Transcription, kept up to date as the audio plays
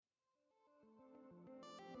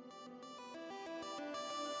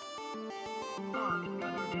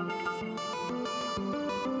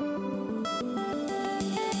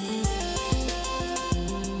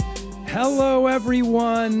Hello,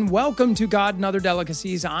 everyone. Welcome to God and Other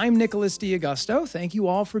Delicacies. I'm Nicholas D'Augusto. Thank you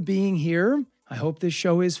all for being here. I hope this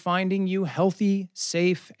show is finding you healthy,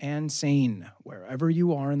 safe, and sane wherever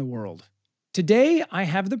you are in the world. Today, I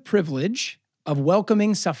have the privilege of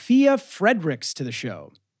welcoming Safia Fredericks to the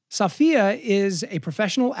show. Safia is a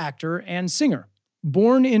professional actor and singer.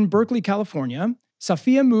 Born in Berkeley, California,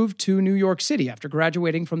 Safia moved to New York City after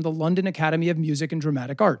graduating from the London Academy of Music and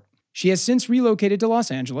Dramatic Art. She has since relocated to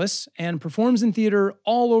Los Angeles and performs in theater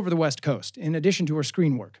all over the West Coast, in addition to her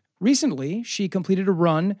screen work. Recently, she completed a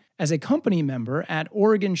run as a company member at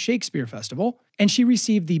Oregon Shakespeare Festival, and she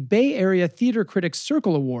received the Bay Area Theater Critics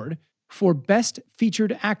Circle Award for Best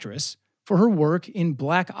Featured Actress for her work in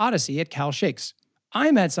Black Odyssey at Cal Shakes. I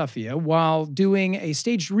met Safia while doing a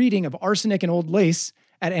staged reading of Arsenic and Old Lace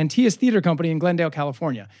at Antaeus Theater Company in Glendale,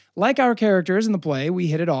 California. Like our characters in the play, we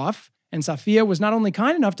hit it off, and Safia was not only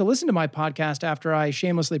kind enough to listen to my podcast after I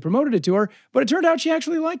shamelessly promoted it to her, but it turned out she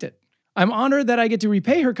actually liked it. I'm honored that I get to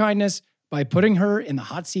repay her kindness by putting her in the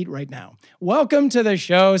hot seat right now. Welcome to the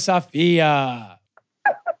show, Safia.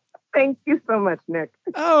 Thank you so much, Nick.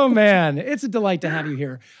 Oh, man. It's a delight to have you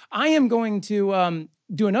here. I am going to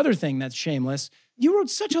do another thing that's shameless. You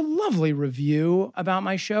wrote such a lovely review about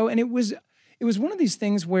my show, and it was one of these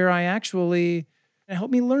things where it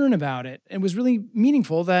helped me learn about it. It was really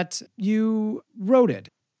meaningful that you wrote it.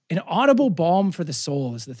 An audible balm for the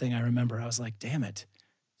soul is the thing I remember. I was like, damn it.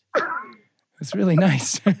 It's really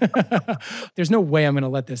nice. There's no way I'm going to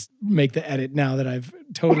let this make the edit now that I've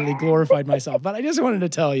totally glorified myself. But I just wanted to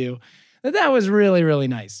tell you that was really, really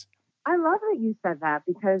nice. I love that you said that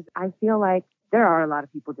because I feel like there are a lot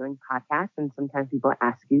of people doing podcasts, and sometimes people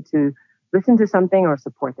ask you to listen to something or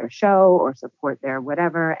support their show or support their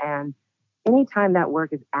whatever. And anytime that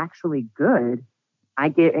work is actually good, I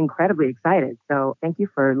get incredibly excited. So thank you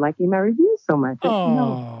for liking my review so much.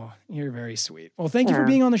 You're very sweet. Well, thank you for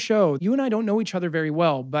being on the show. You and I don't know each other very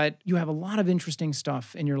well, but you have a lot of interesting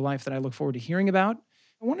stuff in your life that I look forward to hearing about.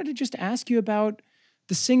 I wanted to just ask you about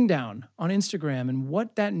the Sing Down on Instagram and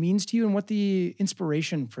what that means to you and what the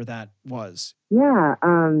inspiration for that was. Yeah,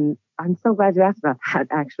 I'm so glad you asked about that,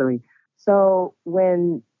 actually. So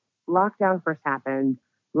when lockdown first happened,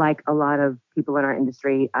 like a lot of people in our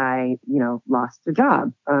industry, I, lost a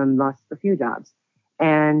job, lost a few jobs.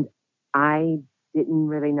 And I didn't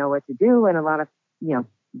really know what to do. And a lot of,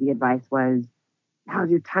 the advice was, now's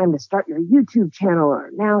your time to start your YouTube channel, or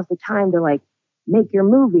now's the time to make your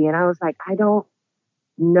movie. And I was like, I don't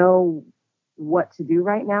know what to do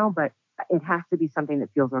right now, but it has to be something that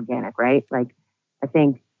feels organic, right? Like, I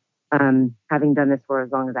think having done this for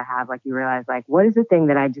as long as I have, you realize, what is the thing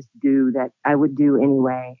that I just do that I would do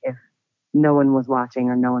anyway if no one was watching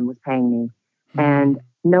or no one was paying me? Mm-hmm. And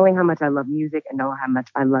knowing how much I love music and know how much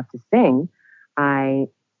I love to sing, I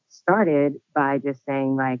started by just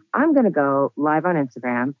saying, I'm going to go live on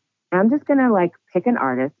Instagram and I'm just going to pick an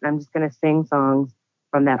artist and I'm just going to sing songs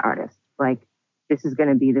from that artist. This is going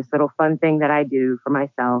to be this little fun thing that I do for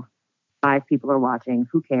myself. 5 people are watching.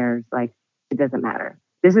 Who cares? It doesn't matter.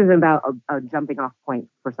 This isn't about a jumping off point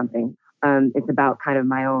for something. It's about kind of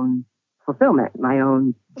my own fulfillment, my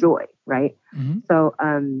own joy, right? Mm-hmm. So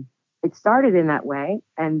it started in that way.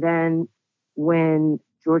 And then when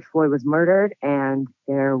George Floyd was murdered and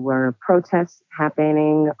there were protests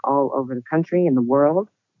happening all over the country and the world,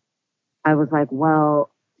 I was like,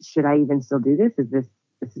 well, should I even still do this? This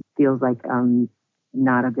feels like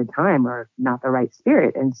not a good time or not the right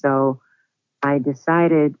spirit. And so I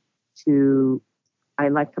decided I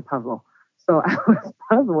like to puzzle. So I was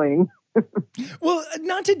puzzling. Well,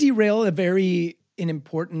 not to derail an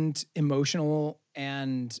important emotional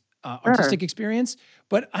and artistic experience,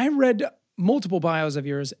 but I read multiple bios of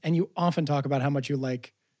yours and you often talk about how much you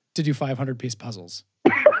like to do 500-piece puzzles.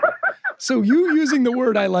 So you using the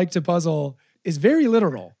word "I like to puzzle" is very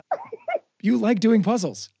literal. You like doing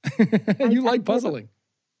puzzles. You like puzzling.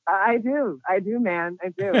 I do, man. I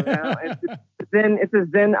do. It's a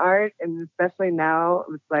Zen art, and especially now,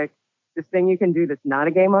 it's this thing you can do that's not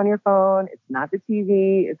a game on your phone. It's not the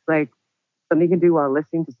TV. It's something you can do while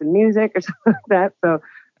listening to some music or something like that. So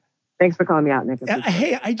thanks for calling me out, Nick.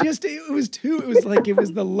 Hey, it was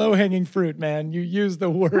the low-hanging fruit, man. You used the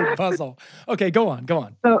word puzzle. Okay, go on.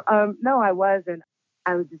 So, no, I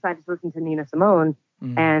decided to listen to Nina Simone,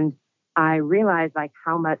 and I realized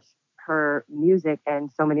how much her music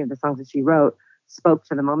and so many of the songs that she wrote spoke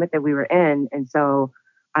to the moment that we were in. And so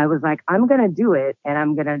I was like, I'm going to do it, and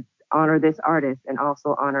I'm going to honor this artist and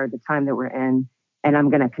also honor the time that we're in, and I'm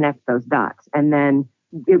going to connect those dots. And then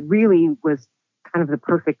it really was kind of the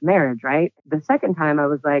perfect marriage, right? The second time I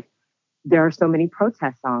was like, there are so many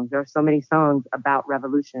protest songs. There are so many songs about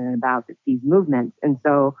revolution and about these movements. And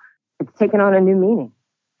so it's taken on a new meaning,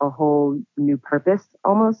 a whole new purpose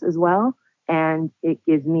almost as well. And it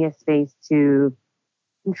gives me a space to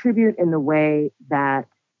contribute in the way that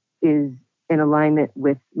is in alignment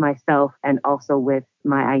with myself and also with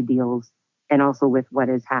my ideals and also with what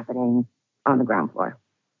is happening on the ground floor.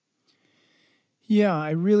 Yeah,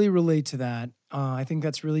 I really relate to that. I think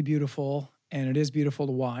that's really beautiful, and it is beautiful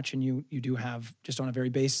to watch. And you do have, just on a very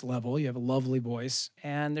base level, you have a lovely voice.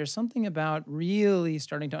 And there's something about really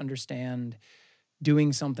starting to understand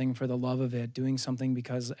doing something for the love of it, doing something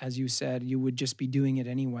because, as you said, you would just be doing it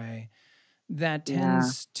anyway. That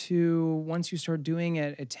tends to, once you start doing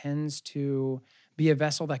it, it tends to be a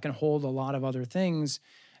vessel that can hold a lot of other things.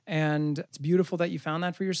 And it's beautiful that you found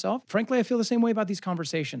that for yourself. Frankly, I feel the same way about these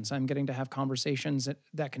conversations. I'm getting to have conversations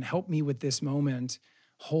that can help me with this moment,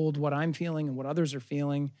 hold what I'm feeling and what others are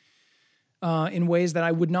feeling in ways that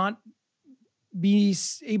I would not be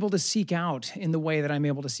able to seek out in the way that I'm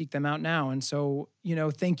able to seek them out now. And so,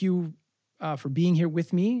 thank you for being here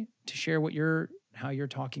with me to share how you're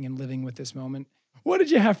talking and living with this moment. What did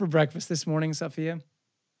you have for breakfast this morning, Sophia?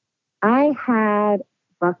 I had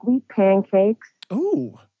buckwheat pancakes.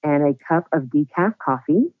 Oh. And a cup of decaf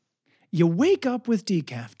coffee. You wake up with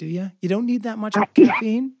decaf, do you? You don't need that much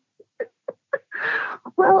caffeine?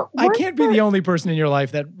 Well, I can't be the only person in your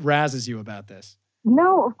life that razzes you about this.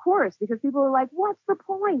 No, of course, because people are like, what's the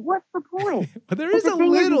point? What's the point? But there is a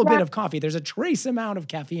little bit of coffee. There's a trace amount of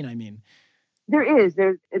caffeine, I mean. There is.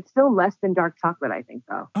 It's still less than dark chocolate, I think,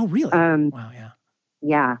 though. Oh, really? Wow, yeah.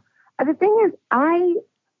 Yeah. The thing is,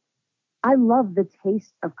 I love the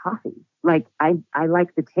taste of coffee. Like, I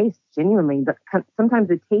like the taste genuinely, but sometimes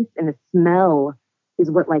the taste and the smell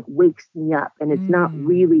is what like wakes me up. And it's not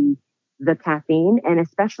really the caffeine. And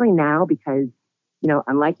especially now because,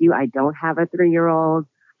 unlike you, I don't have a 3-year-old.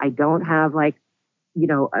 I don't have like,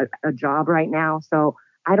 a job right now. So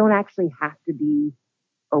I don't actually have to be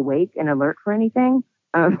awake and alert for anything.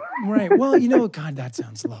 Right. Well, God, that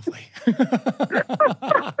sounds lovely.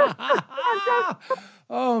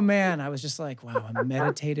 Oh, man. I was just like, wow, a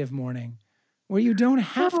meditative morning where you don't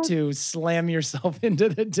have to slam yourself into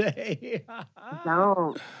the day.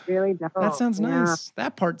 Really don't. That sounds nice.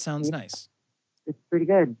 That part sounds nice. It's pretty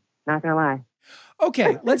good. Not going to lie.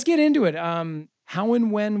 Okay, let's get into it. How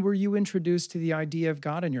and when were you introduced to the idea of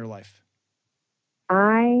God in your life?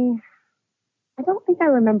 I don't think I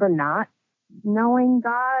remember not knowing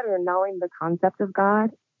God or knowing the concept of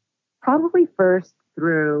God. Probably first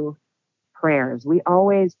through prayers. We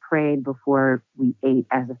always prayed before we ate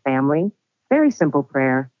as a family. Very simple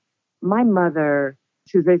prayer. My mother,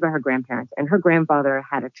 she was raised by her grandparents, and her grandfather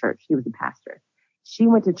had a church. He was a pastor. She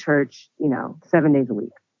went to church, 7 days a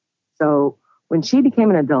week. So when she became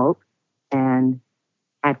an adult and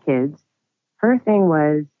had kids, her thing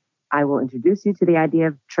was, I will introduce you to the idea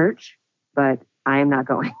of church, but I am not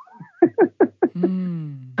going.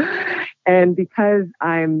 And because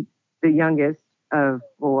I'm the youngest of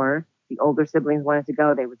 4, the older siblings wanted to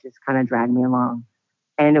go, they would just kind of drag me along.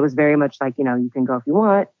 And it was very much like, you can go if you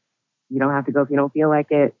want. You don't have to go if you don't feel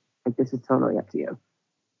like it. Like, this is totally up to you.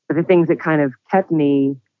 But the things that kind of kept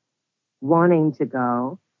me wanting to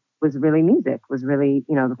go was really music, was really,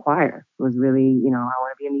 the choir, was really, I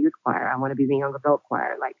want to be in the youth choir. I want to be in the young adult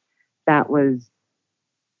choir. Like, that was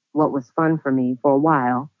what was fun for me for a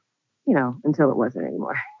while, until it wasn't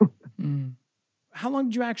anymore. How long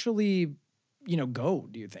did you actually, go,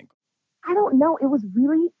 do you think? I don't know.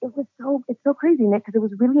 It's so crazy, Nick, because it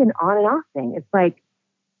was really an on and off thing. It's like,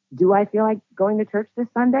 do I feel like going to church this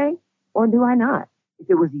Sunday or do I not? If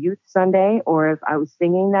it was youth Sunday or if I was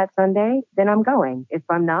singing that Sunday, then I'm going. If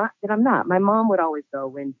I'm not, then I'm not. My mom would always go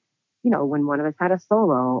when one of us had a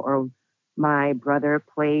solo or my brother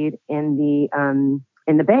played in the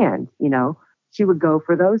band, she would go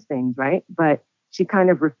for those things, right? But she kind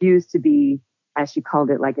of refused to be, as she called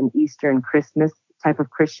it, like an Eastern Christmas type of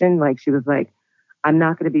Christian. Like, she was like, I'm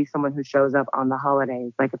not going to be someone who shows up on the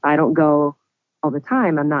holidays. Like, if I don't go all the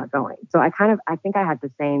time, I'm not going. So I think I had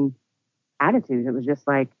the same attitude. It was just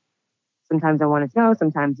like, sometimes I wanted to go.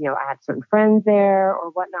 Sometimes, I had certain friends there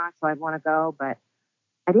or whatnot, so I'd want to go. But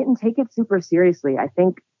I didn't take it super seriously. I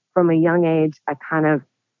think from a young age, I kind of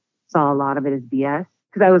saw a lot of it as BS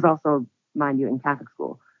because I was also, mind you, in Catholic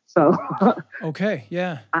school. So okay,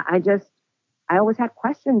 yeah. I always had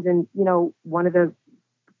questions. And, one of the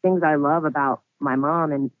things I love about my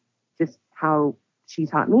mom and just how she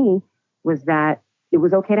taught me was that it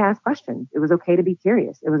was okay to ask questions. It was okay to be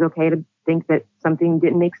curious. It was okay to think that something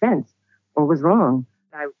didn't make sense or was wrong.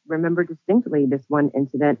 I remember distinctly this one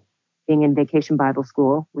incident being in Vacation Bible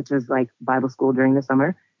School, which is like Bible school during the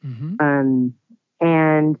summer. Mm-hmm.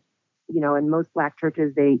 And, in most Black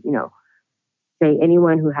churches, they, say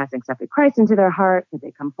anyone who has accepted Christ into their heart, that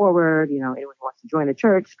they come forward, anyone who wants to join the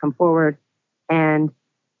church, come forward. And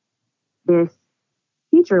this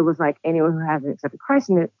teacher was like, anyone who hasn't accepted Christ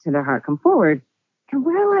into their heart, come forward. And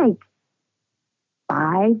we're like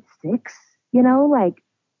 5, 6, like,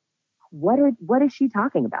 what is she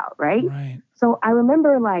talking about? Right. So I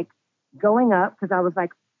remember like going up because I was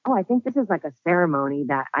like, oh, I think this is like a ceremony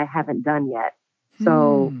that I haven't done yet.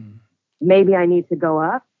 So maybe I need to go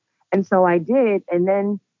up. And so I did. And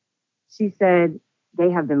then she said,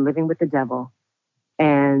 they have been living with the devil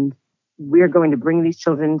and we're going to bring these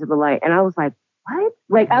children into the light. And I was like, what?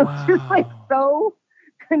 Like, I was just like so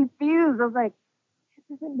confused. I was like,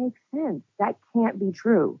 this doesn't make sense. That can't be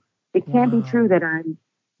true. It can't be true that I'm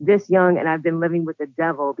this young and I've been living with the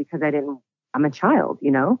devil because I'm a child,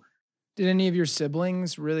 Did any of your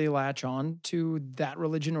siblings really latch on to that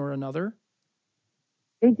religion or another?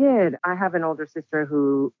 They did. I have an older sister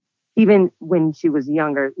who, even when she was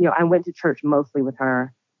younger, I went to church mostly with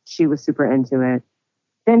her. She was super into it.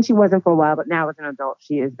 Then she wasn't for a while, but now as an adult,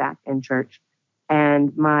 she is back in church.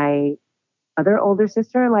 And my other older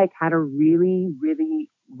sister, like, had a really, really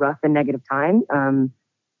rough and negative time.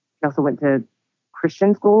 She also went to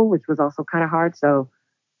Christian school, which was also kind of hard. So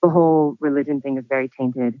the whole religion thing is very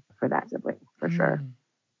tainted for that sibling, for sure.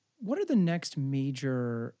 What are the next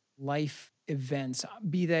major life events,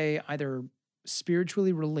 be they either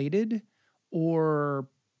spiritually related or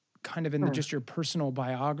kind of in just your personal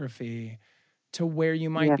biography, to where you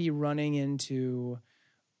might be running into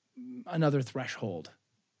another threshold?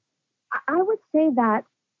 I would say that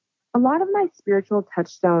a lot of my spiritual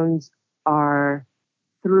touchstones are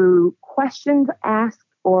through questions asked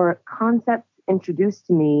or concepts introduced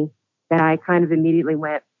to me that I kind of immediately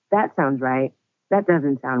went, that sounds right. That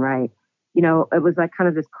doesn't sound right. It was like kind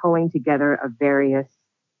of this culling together of various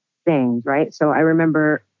things, right? So I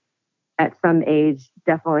remember at some age,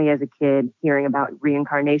 definitely as a kid, hearing about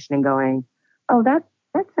reincarnation and going, oh, that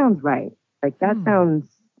sounds right. Like, that sounds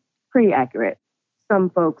pretty accurate. Some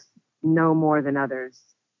folks know more than others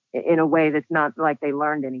in a way that's not like they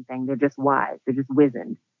learned anything. They're just wise. They're just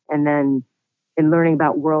wizened. And then in learning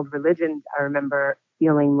about world religions, I remember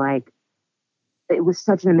feeling like it was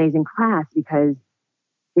such an amazing class because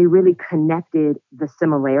they really connected the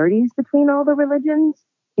similarities between all the religions,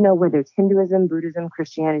 whether it's Hinduism, Buddhism,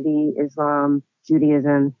 Christianity, Islam,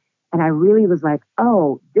 Judaism. And I really was like,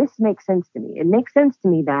 oh, this makes sense to me. It makes sense to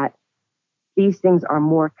me that these things are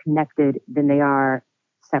more connected than they are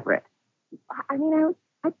separate. I mean,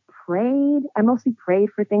 I prayed. I mostly prayed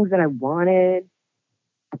for things that I wanted.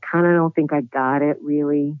 I kind of don't think I got it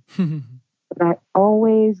really. But I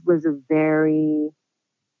always was a very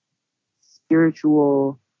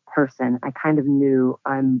spiritual person. I kind of knew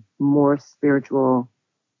I'm more spiritual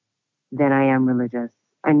than I am religious.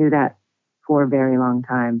 I knew that for a very long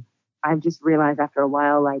time. I've just realized after a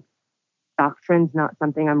while, like, doctrine's not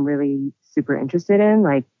something I'm really super interested in.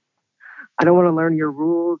 Like, I don't want to learn your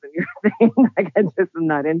rules and your thing. Like, I just am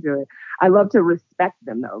not into it. I love to respect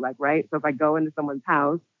them though. Like, right. So if I go into someone's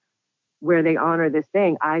house where they honor this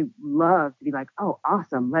thing, I love to be like, oh,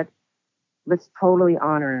 awesome. Let's totally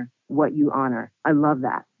honor what you honor. I love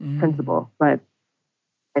that principle, but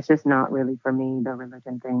it's just not really for me, the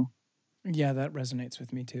religion thing. Yeah, that resonates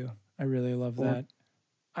with me too. I really love that.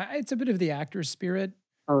 It's a bit of the actor's spirit.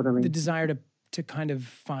 Totally. The desire to kind of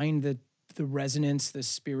find the resonance, the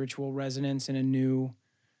spiritual resonance in a new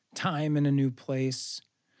time, in a new place.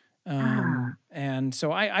 And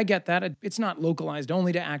so I get that. It's not localized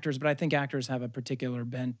only to actors, but I think actors have a particular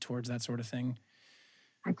bent towards that sort of thing.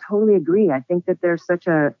 I totally agree. I think that there's such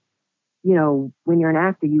a, when you're an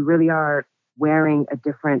actor, you really are wearing a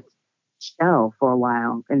different shell for a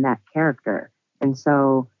while in that character. And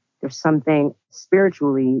so there's something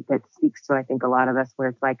spiritually that speaks to, I think, a lot of us where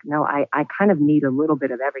it's like, no, I kind of need a little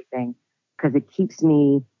bit of everything because it keeps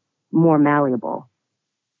me more malleable.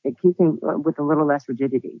 It keeps me with a little less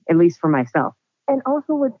rigidity, at least for myself. And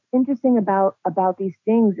also what's interesting about these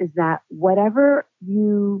things is that whatever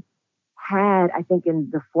you had, I think, in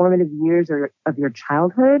the formative years of your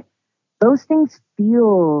childhood, those things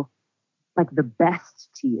feel like the best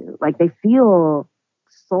to you. Like, they feel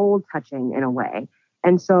soul touching in a way.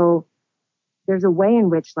 And so there's a way in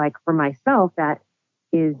which, like, for myself, that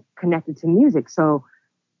is connected to music. So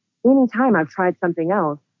anytime I've tried something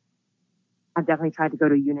else, I've definitely tried to go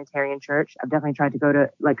to a Unitarian church. I've definitely tried to go to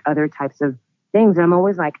like other types of things. And I'm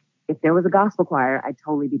always like, if there was a gospel choir, I'd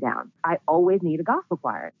totally be down. I always need a gospel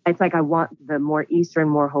choir. It's like I want the more Eastern,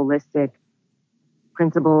 more holistic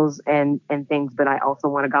principles and things, but I also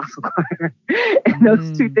want a gospel choir. And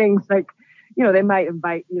those two things, like, they might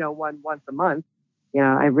invite, one once a month.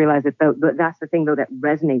 I realize that that's the thing, though, that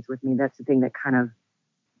resonates with me. That's the thing that kind of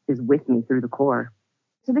is with me through the core.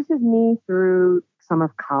 So this is me through some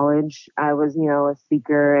of college. I was, a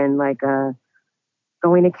seeker and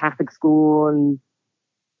going to Catholic school and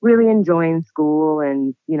really enjoying school.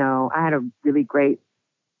 And, I had a really great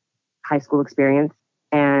high school experience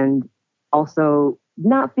and also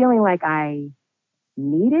not feeling like I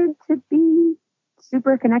needed to be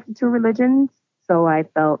super connected to religions. So I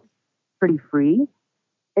felt pretty free.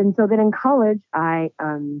 And so then in college,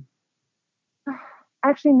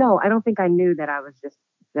 actually, no, I don't think I knew that I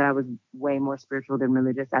was way more spiritual than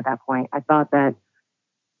religious at that point. I thought that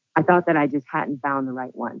I just hadn't found the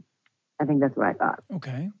right one. I think that's what I thought.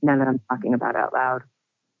 Okay. Now that I'm talking about it out loud.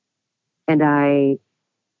 And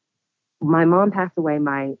my mom passed away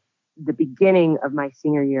the beginning of my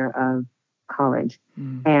senior year of college.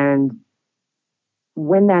 And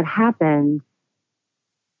when that happened,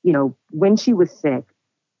 when she was sick,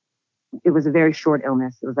 it was a very short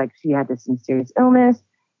illness. It was like she had this mysterious illness,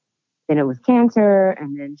 then it was cancer,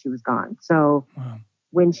 and then she was gone. So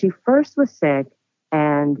when she first was sick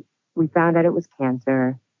and we found out it was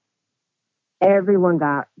cancer, everyone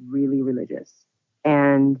got really religious.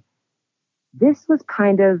 And this was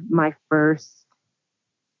kind of my first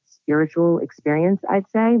spiritual experience, I'd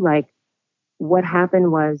say. Like, what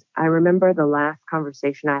happened was, I remember the last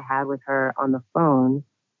conversation I had with her on the phone.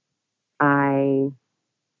 I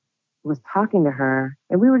was talking to her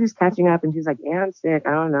and we were just catching up, and she was like, yeah, I'm sick.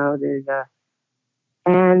 I don't know.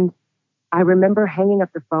 And I remember hanging up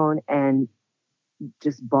the phone and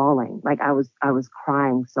just bawling. Like I was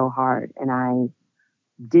crying so hard and I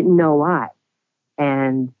didn't know why.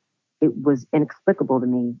 And it was inexplicable to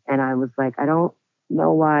me. And I was like, I don't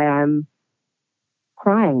know why I'm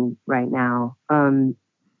crying right now.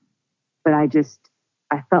 But I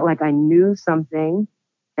felt like I knew something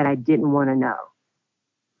that I didn't want to know.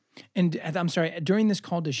 And I'm sorry, during this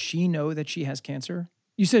call, does she know that she has cancer?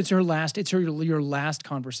 You said your last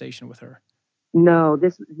conversation with her. No,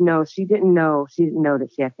 she didn't know. She didn't know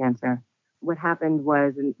that she had cancer. What happened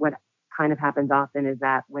was, and what kind of happens often, is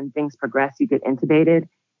that when things progress, you get intubated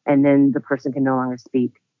and then the person can no longer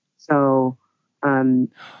speak. So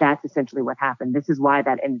that's essentially what happened. This is why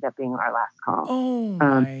that ended up being our last call. Oh,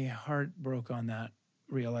 my heart broke on that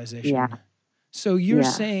realization. Yeah. So you're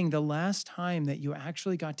saying the last time that you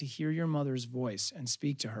actually got to hear your mother's voice and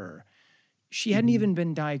speak to her, she hadn't even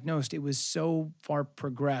been diagnosed. It was so far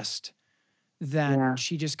progressed that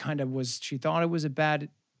she just kind of she thought it was a bad,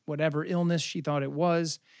 whatever illness she thought it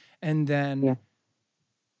was. And then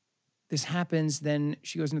this happens, then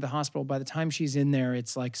she goes into the hospital. By the time she's in there,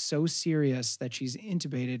 it's like so serious that she's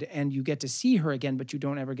intubated, and you get to see her again, but you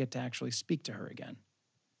don't ever get to actually speak to her again.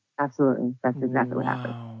 Absolutely. That's exactly what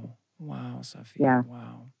happened. Wow, Safia. Yeah.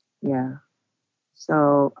 Wow. Yeah.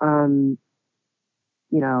 So,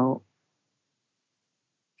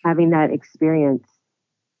 having that experience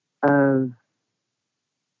of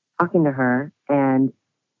talking to her and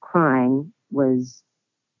crying was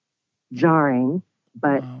jarring,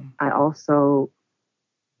 but I also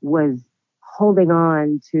was holding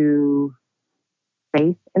on to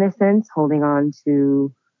faith, in a sense, holding on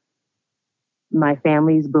to my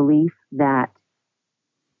family's belief that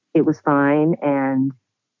it was fine and,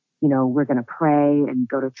 we're going to pray and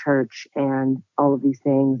go to church and all of these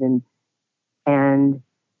things. And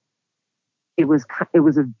it was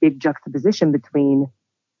a big juxtaposition between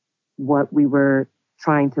what we were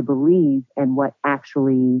trying to believe and what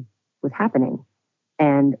actually was happening.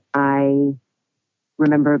 And I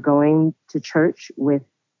remember going to church with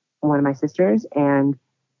one of my sisters, and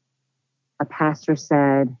a pastor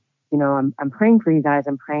said, I'm praying for you guys.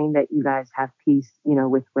 I'm praying that you guys have peace,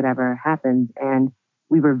 with whatever happens. And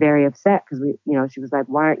we were very upset because she was like,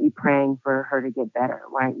 why aren't you praying for her to get better?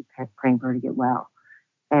 Why aren't you praying for her to get well?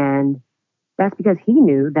 And that's because he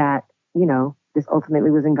knew that, this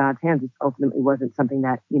ultimately was in God's hands. This ultimately wasn't something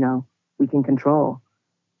that, we can control.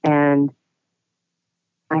 And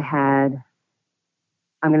I'm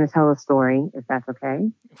going to tell a story, if that's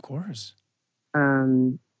okay. Of course.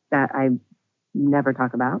 That I never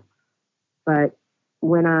talk about. But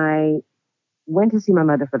when I went to see my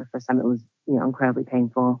mother for the first time, it was, incredibly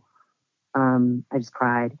painful. I just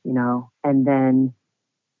cried, and then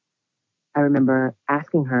I remember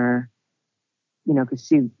asking her, because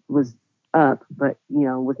she was up, but,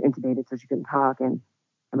 was intubated, so she couldn't talk. And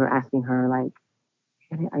I remember asking her, like,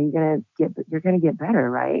 you're gonna get better,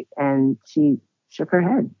 right? And she shook her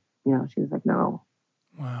head. She was like, no.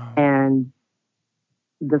 Wow. And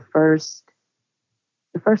the first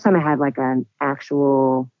time I had like an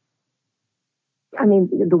actual, I mean,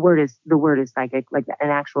 the word is psychic, like an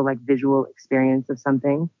actual like visual experience of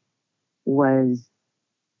something was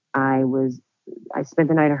I spent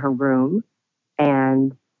the night in her room,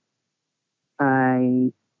 and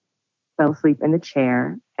I fell asleep in the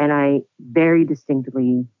chair, and I very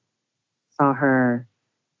distinctly saw her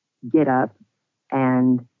get up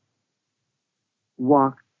and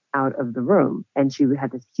walk out of the room. And she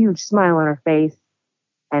had this huge smile on her face.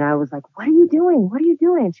 And I was like, what are you doing? What are you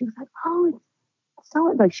doing? And she was like, oh, it's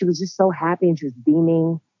so, like, she was just so happy and she was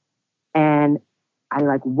beaming. And I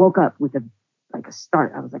like woke up with a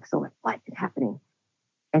start. I was like, so like, what is happening?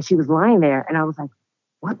 And she was lying there. And I was like,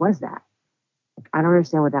 what was that? I don't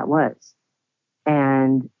understand what that was.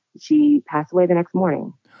 And she passed away the next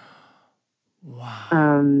morning.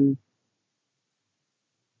 Wow.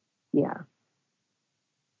 Yeah.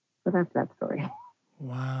 So that's that story.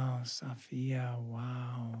 Wow, Safia.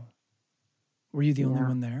 Wow. Were you the only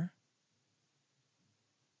one there?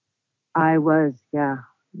 I was, yeah.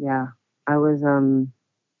 I was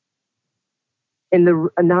in the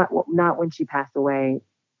not when she passed away.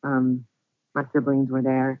 My siblings were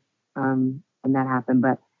there, and that happened.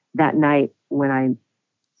 But that night when I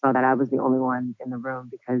saw that, I was the only one in the room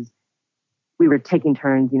because we were taking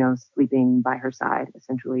turns, sleeping by her side,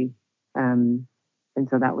 essentially. And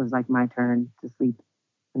so that was like my turn to sleep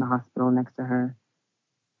in the hospital next to her.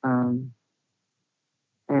 And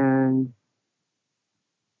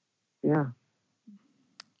yeah.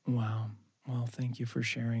 Wow. Well, thank you for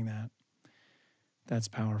sharing that. That's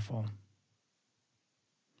powerful.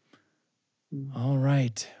 All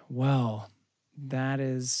right. Well, that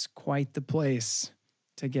is quite the place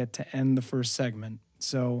to get to end the first segment.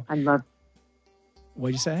 So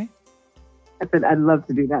What'd you say? I said I'd love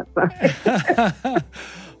to do that. Sorry.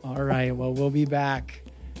 All right. Well, we'll be back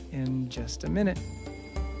in just a minute.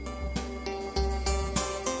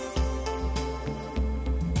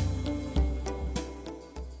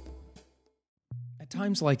 At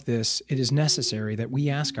times like this, it is necessary that we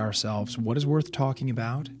ask ourselves what is worth talking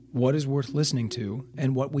about, what is worth listening to,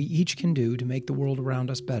 and what we each can do to make the world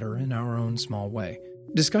around us better in our own small way.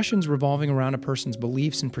 Discussions revolving around a person's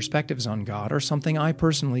beliefs and perspectives on God are something I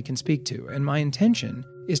personally can speak to, and my intention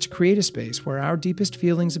is to create a space where our deepest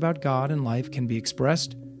feelings about God and life can be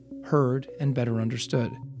expressed, heard, and better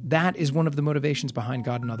understood. That is one of the motivations behind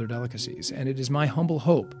God and Other Delicacies, and it is my humble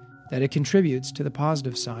hope that it contributes to the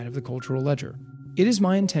positive side of the cultural ledger. It is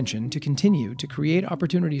my intention to continue to create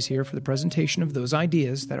opportunities here for the presentation of those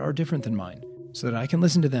ideas that are different than mine, so that I can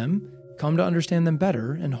listen to them, come to understand them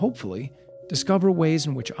better, and hopefully discover ways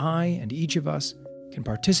in which I and each of us can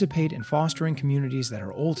participate in fostering communities that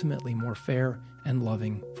are ultimately more fair and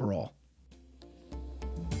loving for all.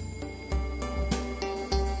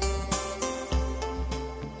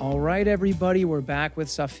 All right, everybody, we're back with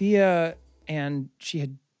Safia, and she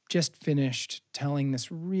had just finished telling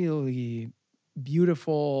this really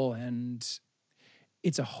beautiful, and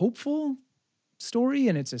it's a hopeful story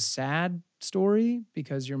and it's a sad story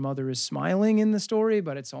because your mother is smiling in the story,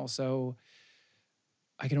 but it's also,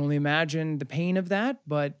 I can only imagine the pain of that.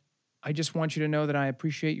 But I just want you to know that I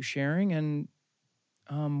appreciate you sharing. And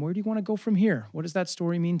where do you want to go from here? What does that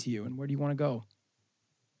story mean to you, and where do you want to go?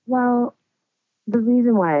 Well, the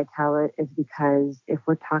reason why I tell it is because if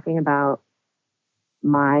we're talking about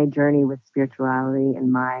my journey with spirituality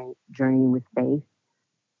and my journey with faith,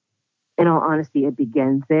 in all honesty, it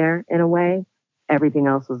begins there in a way. Everything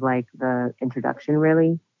else was like the introduction,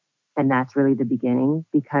 really. And that's really the beginning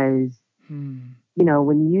because,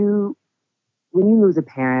 when you lose a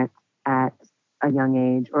parent at a young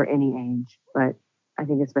age or any age, but I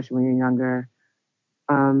think especially when you're younger,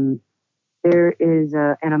 there is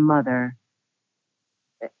and a mother,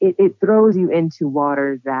 it throws you into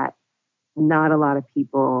waters that not a lot of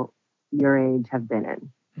people your age have been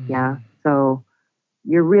in. Mm-hmm. Yeah. So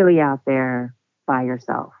you're really out there by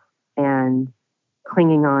yourself and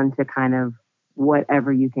clinging on to kind of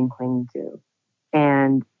whatever you can cling to.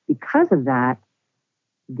 And because of that,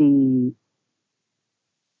 the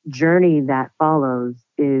journey that follows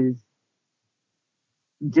is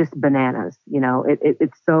just bananas.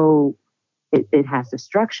 It has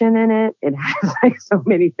destruction in it. It has like so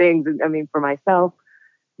many things. I mean, for myself,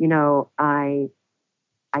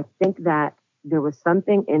 I think that there was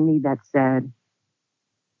something in me that said,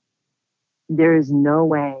 there is no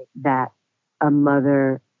way that a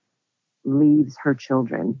mother leaves her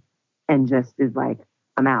children and just is like,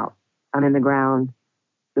 I'm out. I'm in the ground.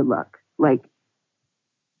 Good luck. Like,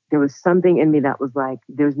 there was something in me that was like,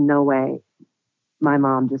 there's no way my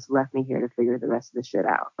mom just left me here to figure the rest of the shit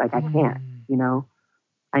out. Like, I can't, you know,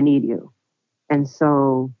 I need you. And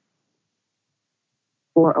so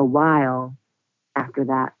for a while after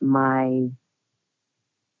that, my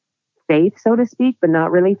faith, so to speak, but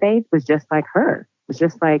not really faith, was just like her. It was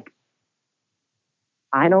just like,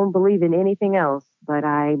 I don't believe in anything else, but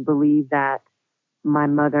I believe that my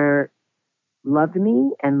mother loved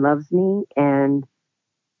me and loves me and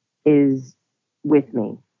is with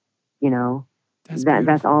me, you know.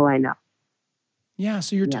 That's all I know. Yeah,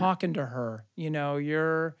 so you're talking to her, you know,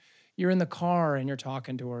 you're in the car and you're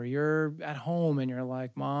talking to her. You're at home and you're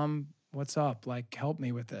like, "Mom, what's up? Like, help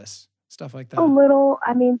me with this." Stuff like that. A little.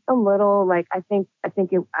 Like, I think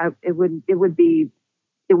it wouldn't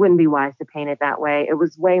be wise to paint it that way. It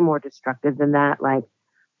was way more destructive than that. Like,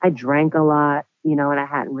 I drank a lot, you know, and I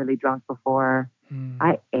hadn't really drunk before.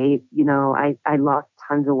 I ate, you know, I lost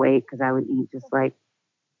tons of weight because I would eat just like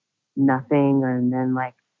nothing, and then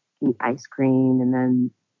like eat ice cream and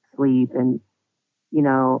then sleep, and you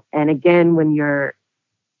know, and again, when you're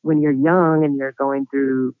young and you're going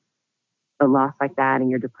through a loss like that and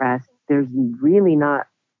you're depressed, there's really none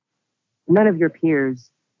of your peers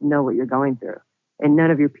know what you're going through, and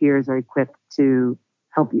none of your peers are equipped to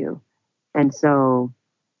help you. And so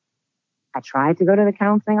I tried to go to the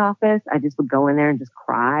counseling office. I just would go in there and just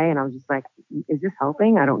cry. And I was just like, is this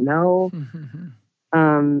helping? I don't know.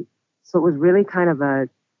 So it was really kind of a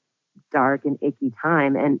dark and icky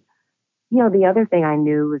time. And, you know, the other thing I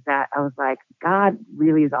knew was that I was like, God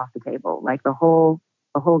really is off the table. Like the whole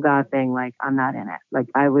God thing, like I'm not in it. Like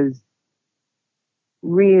I was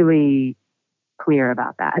really clear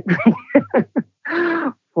about that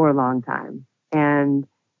for a long time. And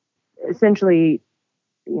essentially,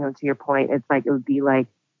 you know, to your point, it's like, it would be like,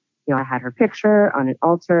 you know, I had her picture on an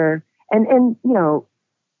altar, and, you know,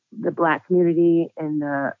 the Black community and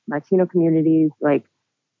the Latino communities, like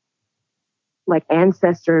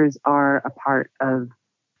ancestors are a part of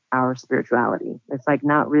our spirituality. It's like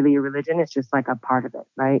not really a religion. It's just like a part of it,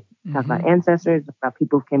 right? Talk about ancestors, about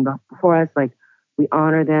people who came before us. Like we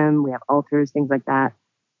honor them. We have altars, things like that.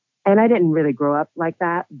 And I didn't really grow up like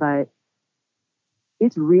that, but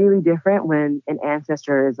it's really different when an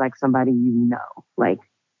ancestor is like somebody you know, like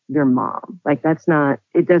your mom. Like that's not,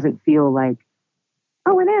 it doesn't feel like,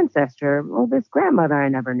 oh, an ancestor. Well, this grandmother I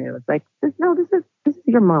never knew. It's like, this is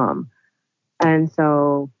your mom. And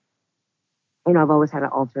so, you know, I've always had an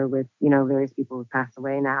altar with, you know, various people who passed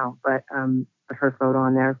away now, but put her photo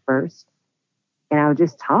on there first. And I would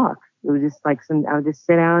just talk. It was just like I would just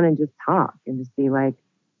sit down and just talk and just be like,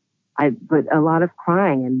 but a lot of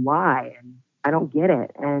crying and why, and I don't get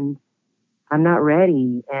it, and I'm not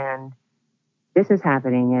ready, and this is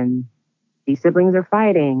happening, and these siblings are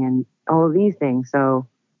fighting, and all of these things. So,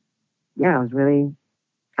 yeah, it was really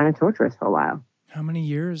kind of torturous for a while. How many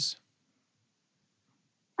years?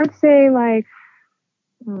 I'd say like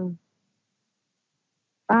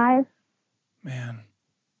 5. Man,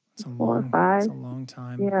 it's 4 or 5. It's a long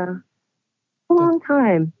time. Yeah, a long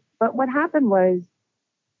time. But what happened was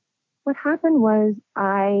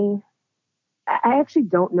I actually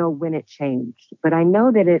don't know when it changed, but I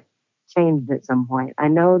know that it changed at some point. I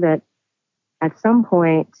know that at some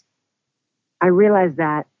point I realized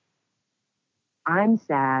that I'm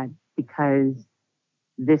sad because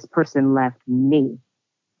this person left me.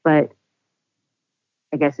 But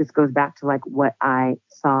I guess this goes back to like what I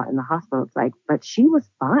saw in the hospital. It's like, but she was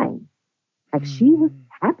fine. Like she was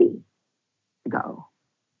happy to go.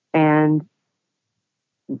 And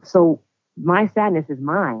so my sadness is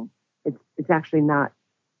mine. It's actually not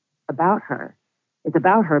about her. It's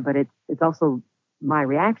about her, but it's also my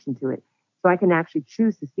reaction to it. So I can actually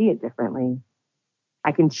choose to see it differently.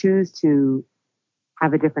 I can choose to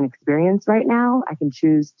have a different experience right now. I can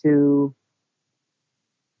choose to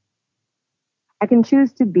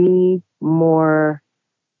be more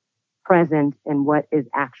present in what is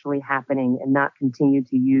actually happening and not continue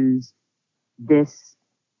to use this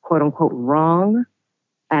quote unquote wrong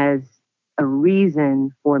as a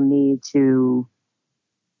reason for me to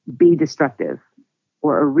be destructive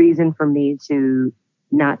or a reason for me to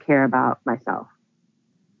not care about myself.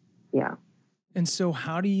 Yeah. And so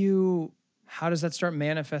how does that start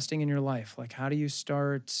manifesting in your life? Like, how do you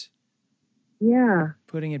start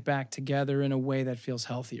putting it back together in a way that feels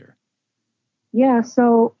healthier? Yeah.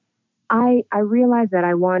 So I realized that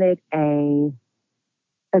I wanted a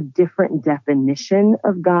different definition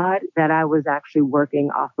of God, that I was actually working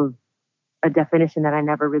off of a definition that I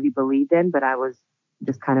never really believed in, but I was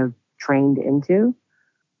just kind of trained into.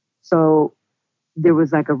 So there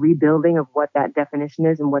was like a rebuilding of what that definition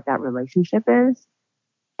is and what that relationship is.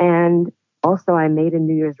 And also, I made a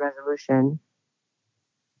New Year's resolution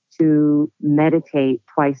to meditate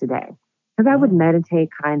twice a day. Because I would meditate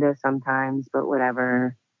kind of sometimes, but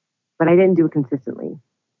whatever. But I didn't do it consistently.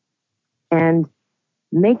 And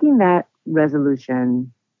making that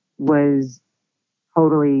resolution was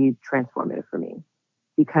totally transformative for me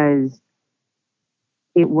because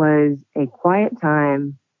it was a quiet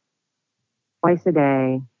time twice a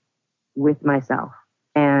day with myself.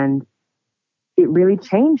 And it really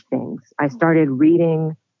changed things. I started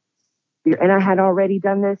reading, and I had already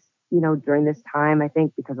done this, during this time, I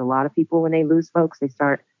think, because a lot of people, when they lose folks, they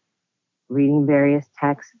start reading various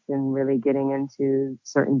texts and really getting into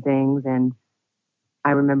certain things. And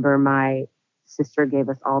I remember my sister gave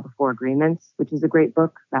us all the Four Agreements, which is a great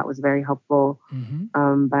book. That was very helpful.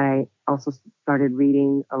 But I also started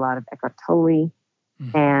reading a lot of Eckhart Tolle,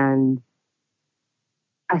 and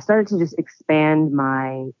I started to just expand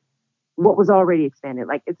what was already expanded.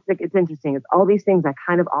 It's interesting. It's all these things I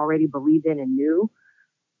kind of already believed in and knew.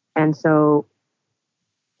 And so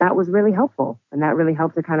that was really helpful. And that really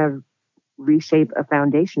helped to kind of reshape a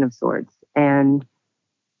foundation of sorts and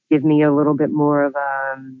give me a little bit more of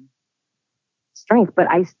strength. But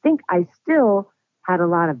I think I still had a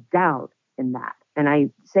lot of doubt in that. And I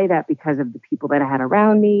say that because of the people that I had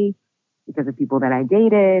around me, because of people that I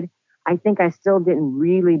dated. I think I still didn't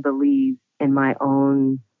really believe in my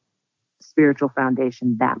own spiritual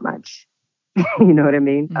foundation that much. You know what I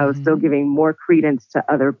mean? I was still giving more credence to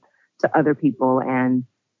other people and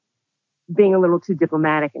being a little too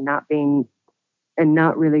diplomatic and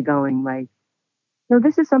not really going like, no,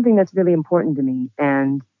 this is something that's really important to me.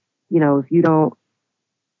 And, if you don't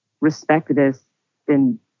respect this,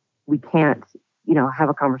 then we can't, have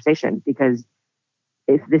a conversation, because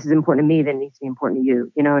if this is important to me, then it needs to be important to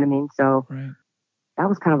you. You know what I mean? So that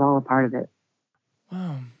was kind of all a part of it.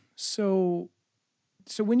 Wow. So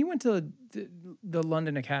when you went to the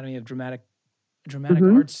London Academy of Dramatic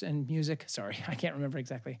Arts and Music, sorry, I can't remember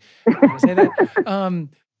exactly how to say that.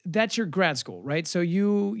 That's your grad school, right? So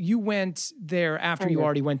you went there after you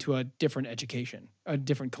already went to a different education, a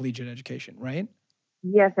different collegiate education, right?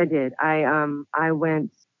 Yes, I did. I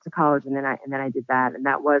went to college and then I did that, and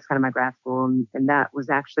that was kind of my grad school, and that was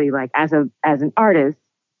actually like as an artist,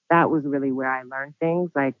 that was really where I learned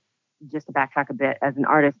things. Like, just to backtrack a bit, as an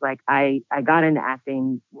artist, like I got into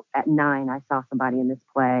acting at 9. I saw somebody in this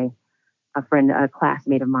play, a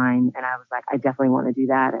classmate of mine, and I was like, I definitely want to do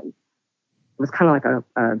that. And it was kind of like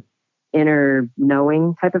a inner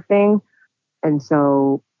knowing type of thing. And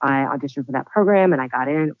so I auditioned for that program and I got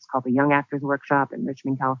in. It was called the Young Actors Workshop in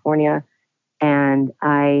Richmond, California. And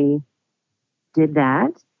I did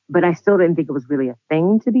that, but I still didn't think it was really a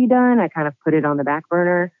thing to be done. I kind of put it on the back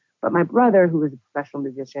burner. But my brother, who was a professional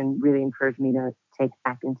musician, really encouraged me to take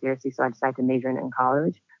acting seriously. So I decided to major in it in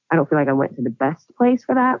college. I don't feel like I went to the best place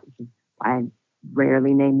for that, which is why I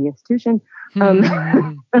rarely name the institution.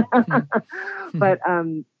 But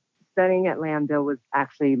studying at Lambda was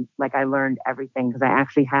actually like I learned everything, because I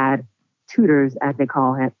actually had tutors, as they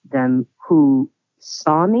call them, who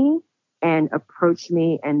saw me and approached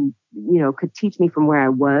me and, could teach me from where I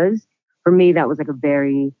was. For me, that was like a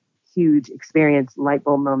very huge experience, light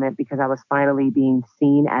bulb moment, because I was finally being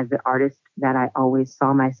seen as the artist that I always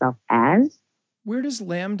saw myself as. Where does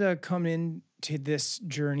Lambda come into this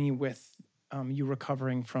journey with you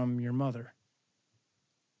recovering from your mother?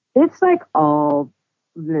 It's like all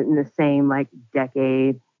in the same like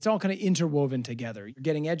decade. It's all kind of interwoven together. You're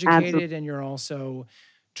getting educated and you're also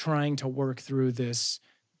trying to work through this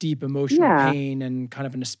deep emotional pain and kind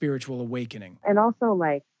of in a spiritual awakening. And also,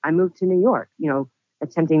 like, I moved to New York,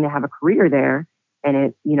 attempting to have a career there, and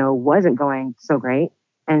it, wasn't going so great.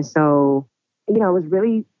 And so, I was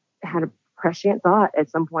really had a prescient thought at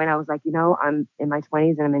some point. I was like, I'm in my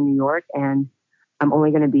 20s and I'm in New York, and I'm only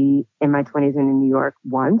going to be in my 20s and in New York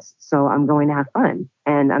once. So I'm going to have fun,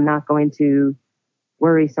 and I'm not going to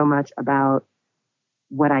worry so much about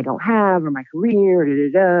what I don't have or my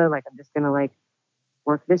career. Like, I'm just going to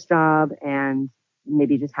work this job and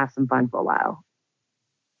maybe just have some fun for a while.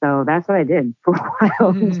 So that's what I did for a while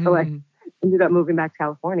until I ended up moving back to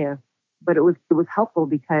California. But it was helpful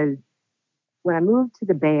because when I moved to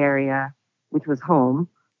the Bay Area, which was home,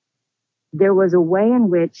 there was a way in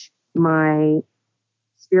which my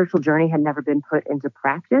spiritual journey had never been put into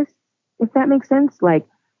practice, if that makes sense. Like,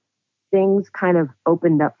 things kind of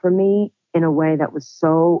opened up for me in a way that was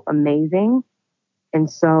so amazing and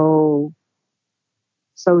so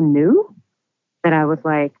new that I was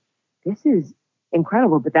like, this is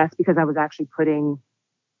incredible. But that's because I was actually putting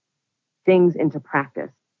things into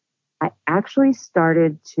practice. I actually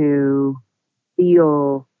started to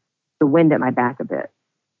feel the wind at my back a bit.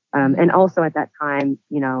 And also at that time,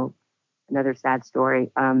 you know, another sad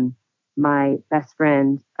story. My best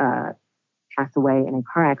friend passed away in a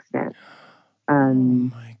car accident. Oh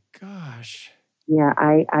my gosh. Yeah,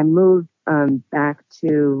 I moved back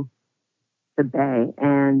to the Bay,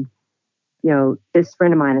 and you know, this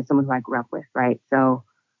friend of mine is someone who I grew up with, right? So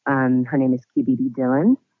her name is QBD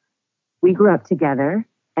Dillon. We grew up together,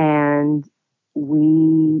 and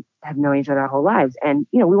we have known each other our whole lives. And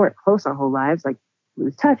you know, we weren't close our whole lives, like we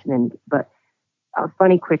was touching, and but a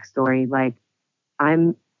funny quick story, like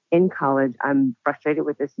I'm in college. I'm frustrated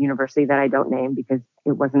with this university that I don't name because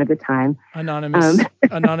it wasn't a good time.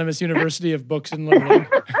 Anonymous University of Books and Learning.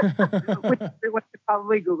 Which everyone could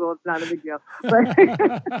probably Google. It's not a big deal.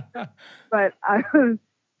 But I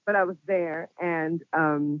was there, and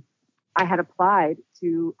I had applied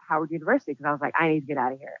to Howard University because I was like, I need to get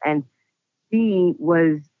out of here. And she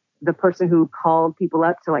was the person who called people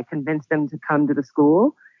up to like convince them to come to the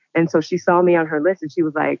school. And so she saw me on her list, and she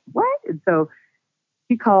was like, what? And so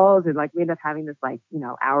she calls, and like we ended up having this like, you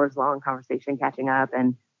know, hours long conversation, catching up.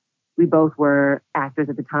 And we both were actors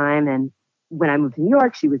at the time. And when I moved to New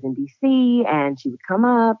York, she was in DC, and she would come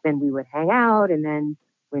up and we would hang out. And then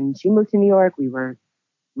when she moved to New York, we were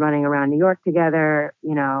running around New York together,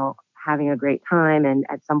 you know, having a great time. And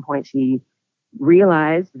at some point she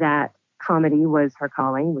realized that comedy was her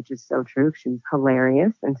calling, which is so true. She was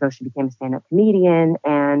hilarious. And so she became a stand-up comedian,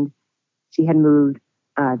 and she had moved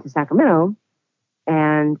to Sacramento,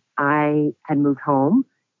 and I had moved home,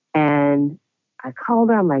 and I called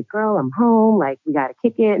her. I'm like, girl, I'm home. Like, we got to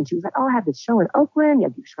kick it. And she was like, oh, I have this show in Oakland. Yeah,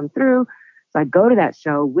 you should come through. So I go to that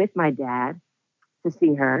show with my dad to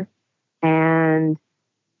see her. And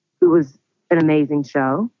it was an amazing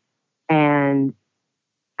show. And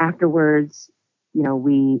afterwards, you know,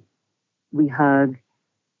 we hug,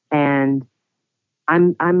 and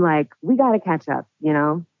I'm like, we got to catch up, you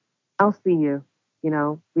know, I'll see you, you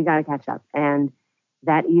know, we got to catch up. And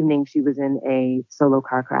that evening she was in a solo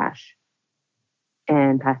car crash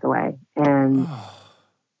and passed away. And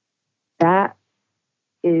that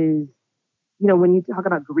is, you know, when you talk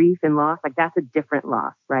about grief and loss, like that's a different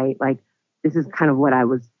loss, right? Like this is kind of what I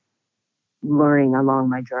was learning along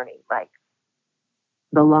my journey. Like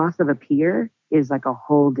the loss of a peer is like a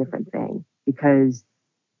whole different thing because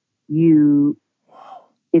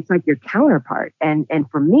it's like your counterpart. And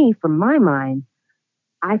for me, from my mind,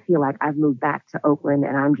 I feel like I've moved back to Oakland,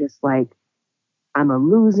 and I'm just like, I'm a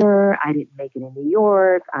loser. I didn't make it in New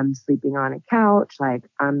York. I'm sleeping on a couch. Like,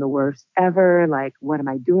 I'm the worst ever. Like, what am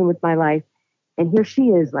I doing with my life? And here she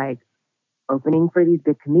is, like, opening for these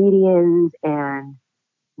big comedians and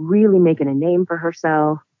really making a name for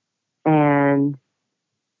herself. And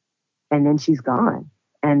then she's gone.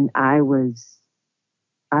 And I was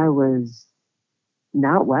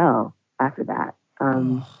not well after that.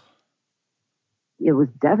 It was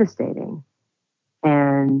devastating.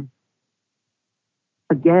 And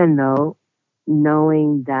again, though,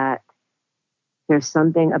 knowing that there's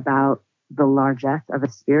something about the largesse of a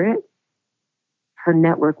spirit, her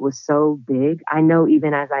network was so big. I know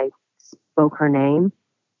even as I spoke her name,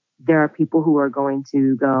 there are people who are going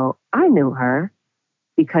to go, I knew her,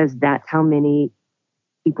 because that's how many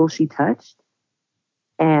people she touched.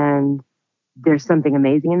 And there's something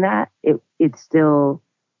amazing in that. It's still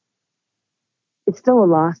a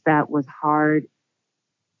loss that was hard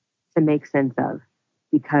to make sense of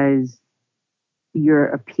because you're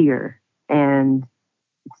a peer, and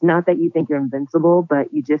it's not that you think you're invincible,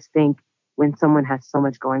 but you just think when someone has so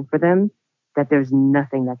much going for them that there's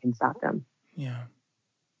nothing that can stop them. Yeah.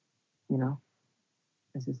 You know,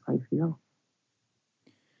 this is how you feel.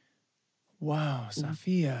 Wow,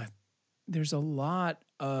 Safiya, there's a lot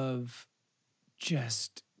of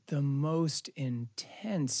just the most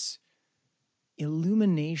intense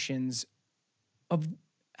illuminations of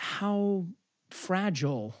how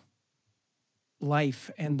fragile life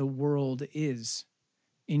and the world is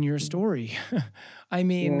in your story. I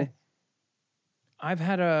mean, I've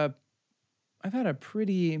had a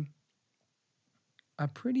pretty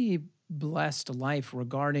blessed life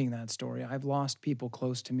regarding that story. I've lost people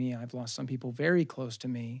close to me. I've lost some people very close to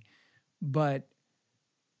me, but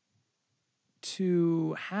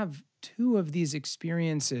to have two of these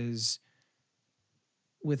experiences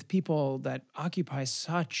with people that occupy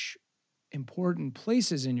such important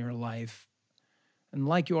places in your life, and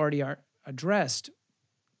like you already addressed,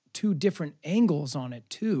 two different angles on it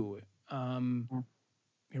too.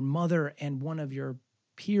 Your mother and one of your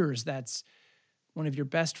peers that's one of your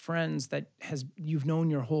best friends that you've known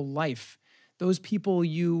your whole life. Those people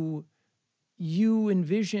you you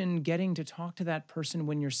envision getting to talk to that person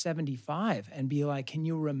when you're 75 and be like, can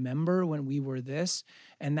you remember when we were this?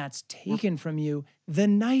 And that's taken from you the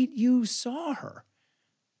night you saw her.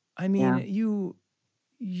 I mean,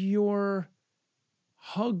 your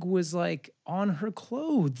hug was like on her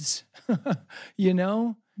clothes, you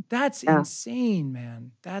know? That's insane,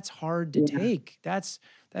 man. That's hard to take. That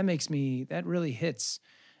really hits.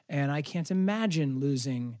 And I can't imagine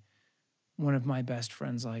losing one of my best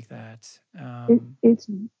friends like that. It's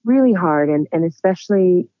really hard. And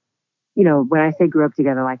especially, you know, when I say grew up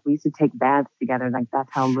together, like we used to take baths together, like that's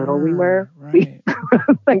how little we were. Right.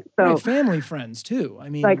 Like, so right. Family friends too. I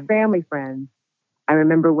mean, like family friends. I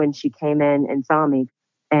remember when she came in and saw me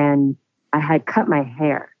and I had cut my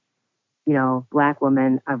hair, you know, Black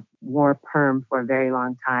woman. I wore perm for a very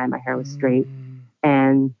long time. My hair was straight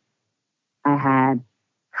and I had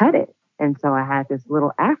cut it. And so I had this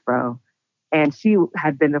little afro. And she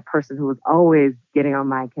had been the person who was always getting on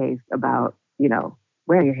my case about, you know,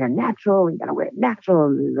 wearing your hair natural. You got to wear it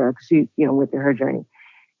natural. She, you know, went through her journey.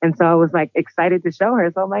 And so I was like excited to show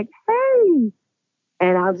her. So I'm like, hey.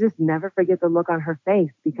 And I'll just never forget the look on her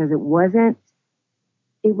face because it was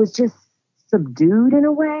just subdued in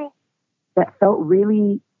a way that felt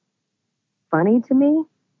really funny to me.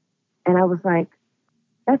 And I was like,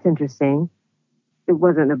 that's interesting. It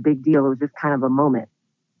wasn't a big deal. It was just kind of a moment.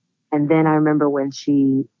 And then I remember when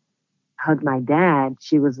she hugged my dad,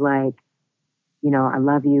 she was like, you know, I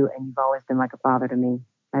love you and you've always been like a father to me.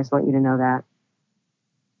 I just want you to know that.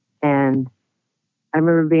 And I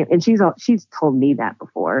remember and she's told me that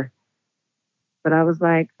before, but I was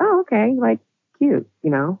like, oh, okay, like cute, you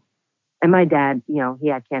know? And my dad, you know, he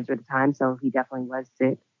had cancer at the time, so he definitely was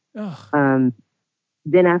sick. Then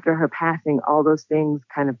after her passing, all those things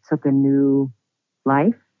kind of took a new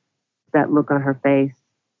life. That look on her face,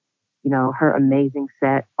 you know, her amazing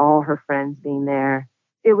set, all her friends being there.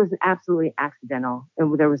 It was absolutely accidental. It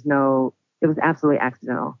was absolutely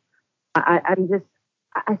accidental. I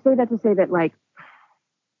say that to say that, like,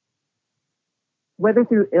 whether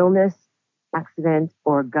through illness, accident,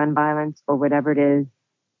 or gun violence, or whatever it is,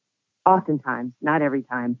 oftentimes, not every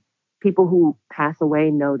time, people who pass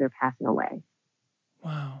away know they're passing away.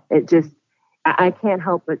 Wow. I can't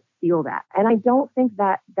help but feel that. And I don't think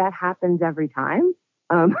that happens every time.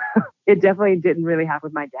 It definitely didn't really happen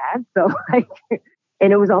with my dad. So, like,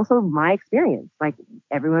 and it was also my experience. Like,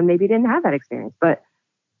 everyone maybe didn't have that experience, but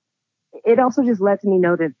it also just lets me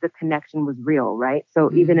know that the connection was real, right?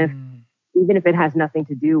 So even if it has nothing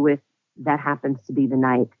to do with that happens to be the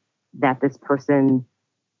night that this person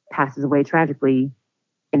passes away tragically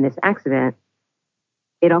in this accident,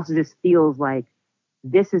 it also just feels like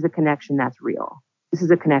this is a connection that's real. This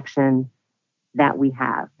is a connection that we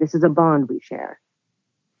have. This is a bond we share.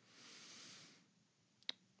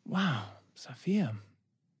 Wow, Safia.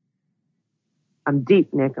 I'm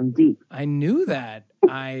deep, Nick. I'm deep. I knew that.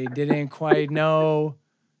 I didn't quite know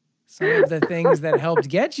some of the things that helped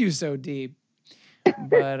get you so deep.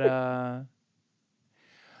 But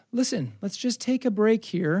listen, let's just take a break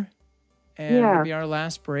here, and it'll be our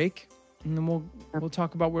last break, and then we'll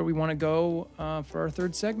talk about where we want to go for our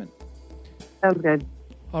third segment. Sounds good.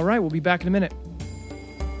 All right, we'll be back in a minute.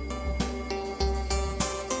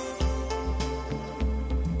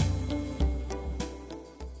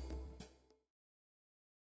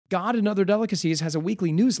 God and Other Delicacies has a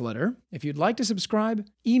weekly newsletter. If you'd like to subscribe,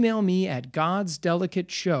 email me at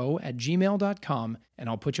godsdelicateshow@gmail.com and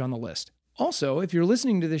I'll put you on the list. Also, if you're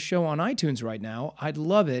listening to this show on iTunes right now, I'd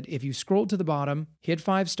love it if you scrolled to the bottom, hit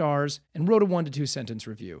 5 stars, and wrote a 1 to 2 sentence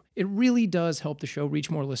review. It really does help the show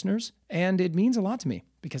reach more listeners, and it means a lot to me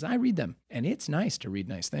because I read them, and it's nice to read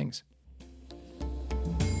nice things.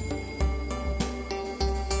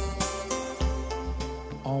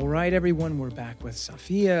 All right, everyone, we're back with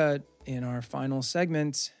Safia in our final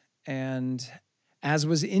segment. And as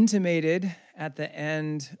was intimated at the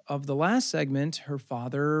end of the last segment, her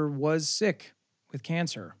father was sick with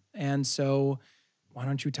cancer. And so why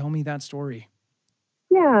don't you tell me that story?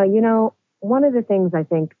 Yeah, you know, one of the things I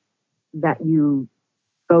think that you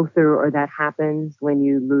go through or that happens when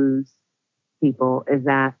you lose people is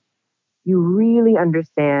that you really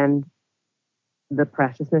understand the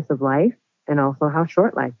preciousness of life. And also how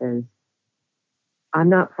short life is. I'm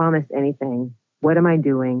not promised anything. What am I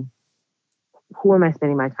doing? Who am I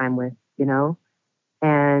spending my time with? You know?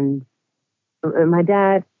 And my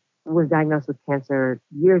dad was diagnosed with cancer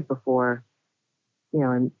years before, you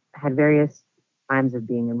know, and had various times of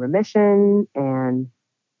being in remission.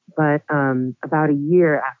 But about a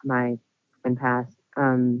year after my friend passed,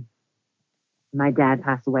 my dad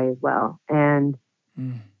passed away as well. And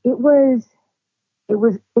it was it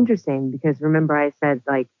was interesting because remember I said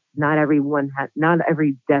like not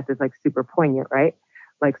every death is like super poignant, right?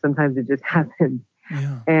 Like sometimes it just happens.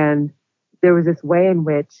 Yeah. And there was this way in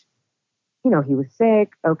which, he was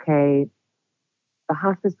sick. Okay. The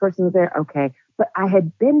hospice person was there. Okay. But I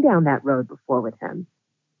had been down that road before with him.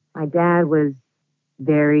 My dad was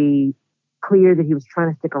very clear that he was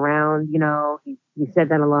trying to stick around. He said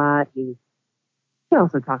that a lot. He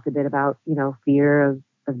also talked a bit about, fear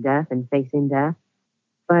of death and facing death.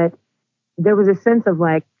 But there was a sense of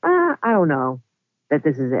like, I don't know that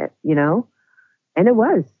this is it, And it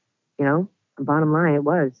was, bottom line, it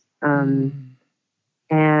was.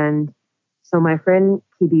 And so my friend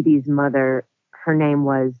Kibibi's mother, her name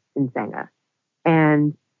was Nsanga.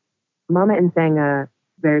 And Mama Nsanga,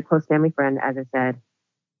 very close family friend, as I said,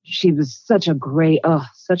 she was such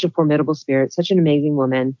a formidable spirit, such an amazing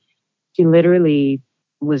woman. She literally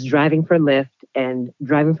was driving for Lyft and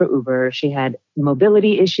driving for Uber. She had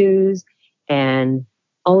mobility issues and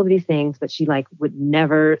all of these things, but she like would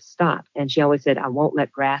never stop. And she always said, I won't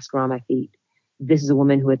let grass grow on my feet. This is a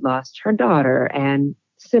woman who had lost her daughter and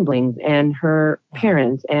siblings and her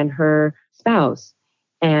parents and her spouse.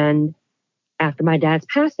 And after my dad's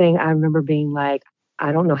passing, I remember being like,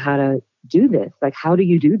 I don't know how to do this. Like, how do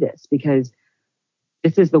you do this? Because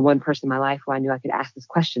this is the one person in my life who I knew I could ask this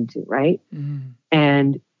question to, right? Mm-hmm.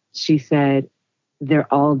 And she said,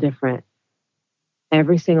 they're all different.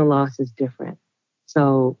 Every single loss is different.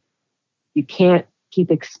 So you can't keep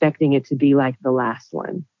expecting it to be like the last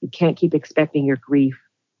one. You can't keep expecting your grief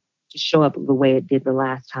to show up the way it did the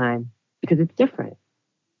last time because it's different.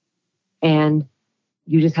 And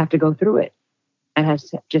you just have to go through it. And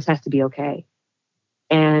just has to be okay.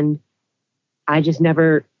 And I just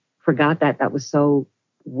never forgot that. That was so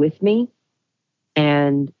with me.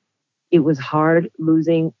 And it was hard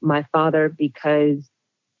losing my father because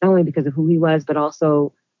not only because of who he was, but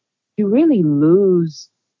also you really lose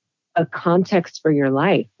a context for your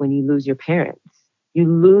life when you lose your parents. You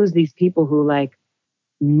lose these people who like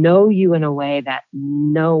know you in a way that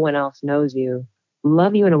no one else knows you,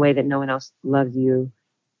 love you in a way that no one else loves you,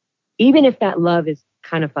 even if that love is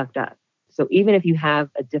kind of fucked up. So even if you have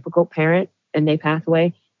a difficult parent and they pass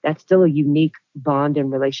away, that's still a unique bond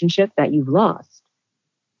and relationship that you've lost.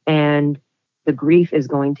 And the grief is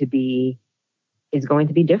going to be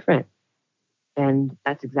different. And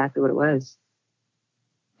that's exactly what it was.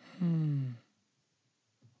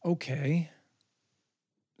 Okay.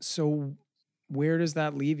 So where does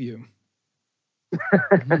that leave you?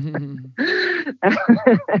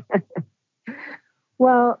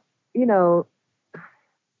 Well,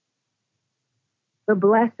 the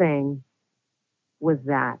blessing was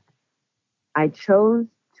that I chose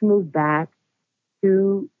to move back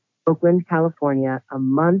to Oakland, California a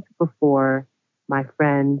month before my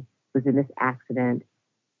friend was in this accident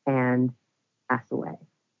and passed away.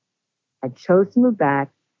 I chose to move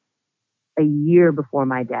back a year before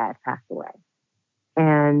my dad passed away.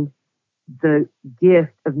 And the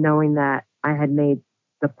gift of knowing that I had made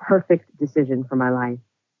the perfect decision for my life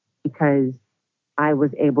because I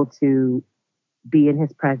was able to be in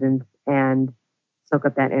his presence and soak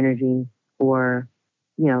up that energy for,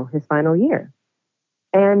 his final year.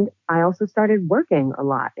 And I also started working a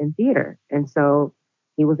lot in theater. And so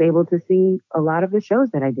he was able to see a lot of the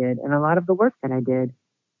shows that I did and a lot of the work that I did.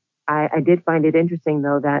 I did find it interesting,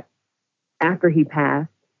 though, that after he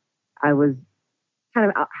passed, I was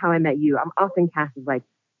kind of how I met you. I'm often cast as like,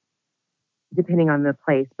 depending on the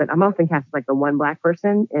place, but I'm often cast as like the one Black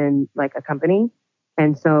person in like a company.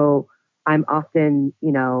 And so I'm often,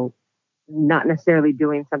 not necessarily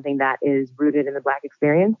doing something that is rooted in the Black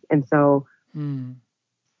experience. And so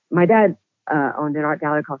my dad owned an art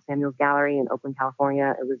gallery called Samuel's Gallery in Oakland,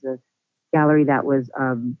 California. It was a gallery that was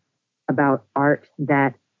about art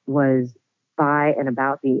that was by and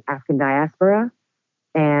about the African diaspora.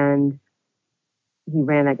 And he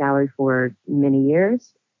ran that gallery for many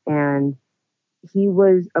years. And he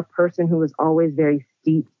was a person who was always very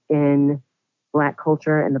steeped in Black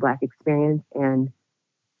culture and the Black experience and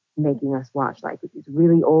making us watch like these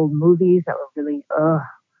really old movies that were really, or,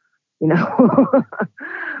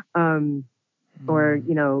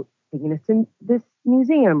 taking us to this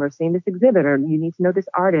museum or seeing this exhibit, or you need to know this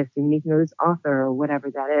artist, or you need to know this author, or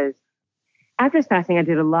whatever that is. After his passing, I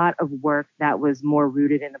did a lot of work that was more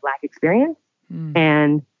rooted in the Black experience.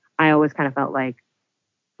 And I always kind of felt like,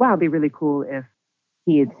 wow, it'd be really cool if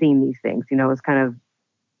he had seen these things, it's kind of,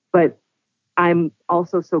 but I'm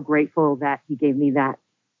also so grateful that he gave me that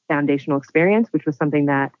foundational experience, which was something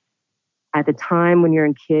that at the time when you're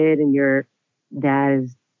a kid and your dad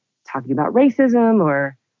is talking about racism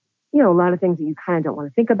or a lot of things that you kind of don't want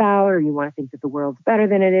to think about, or you want to think that the world's better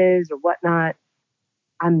than it is or whatnot.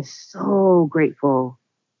 I'm so grateful.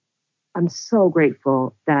 I'm so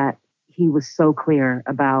grateful that he was so clear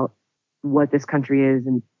about what this country is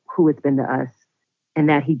and who it's been to us, and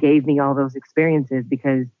that he gave me all those experiences,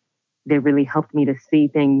 because they really helped me to see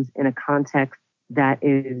things in a context that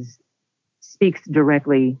speaks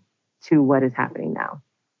directly to what is happening now.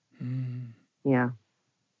 Mm. Yeah.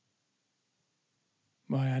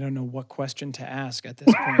 Well, I don't know what question to ask at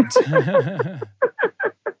this point.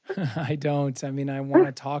 I don't. I mean, I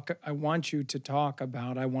want you to talk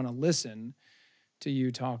about, I want to listen to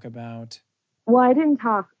you talk about. Well, I didn't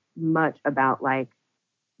talk much about like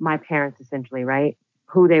my parents, essentially, right?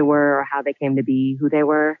 Who they were or how they came to be who they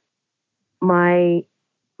were. My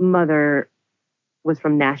mother was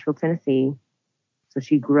from Nashville, Tennessee. So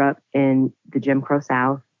she grew up in the Jim Crow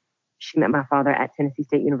South. She met my father at Tennessee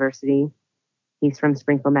State University. He's from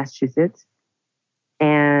Springfield, Massachusetts.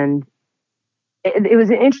 And it was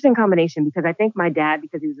an interesting combination, because I think my dad,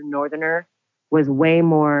 because he was a Northerner, was way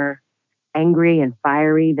more angry and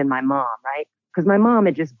fiery than my mom, right? Because my mom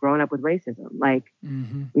had just grown up with racism. Like,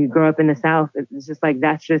 you grow up in the South, it's just like,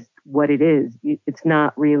 that's just what it is. It's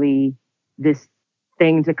not really this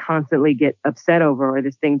thing to constantly get upset over, or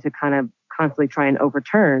this thing to kind of constantly try and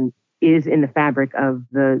overturn. Is in the fabric of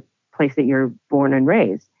the place that you're born and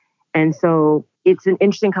raised. And so it's an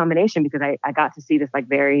interesting combination, because I got to see this like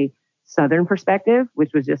very Southern perspective,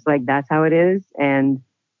 which was just like, that's how it is. And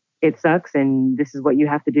it sucks. And this is what you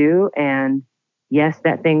have to do. And yes,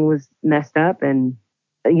 that thing was messed up and,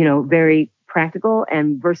 very practical.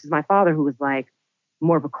 And versus my father, who was like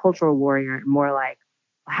more of a cultural warrior, and more like,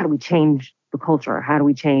 how do we change the culture? How do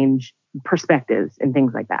we change perspectives and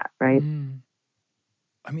things like that? Right.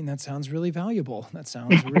 I mean, that sounds really valuable. That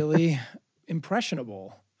sounds really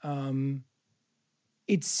impressionable.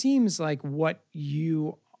 It seems like what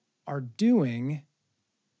you are doing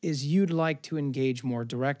is you'd like to engage more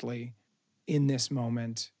directly in this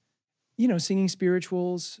moment. Singing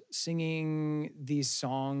spirituals, singing these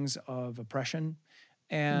songs of oppression.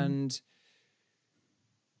 And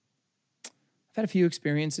I've had a few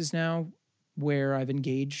experiences now where I've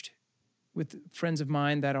engaged with friends of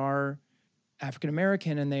mine that are African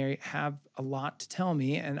American, and they have a lot to tell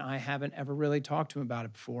me, and I haven't ever really talked to them about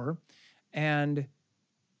it before. And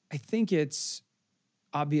I think it's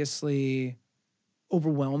obviously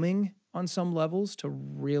overwhelming on some levels to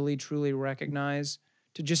really, truly recognize,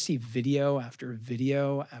 to just see video after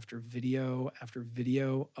video after video after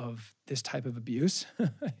video of this type of abuse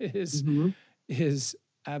is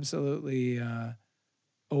absolutely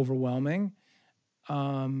overwhelming.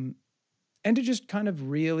 And to just kind of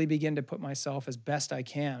really begin to put myself as best I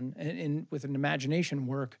can in with an imagination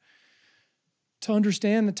work to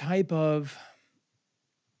understand the type of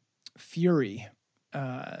fury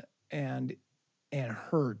and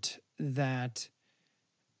hurt that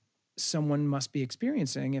someone must be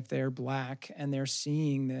experiencing if they're Black and they're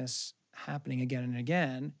seeing this happening again and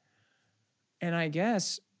again. And I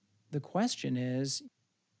guess the question is,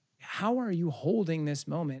 how are you holding this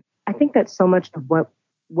moment? I think that so much of what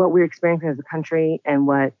we're experiencing as a country and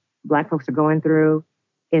what Black folks are going through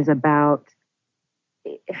is about,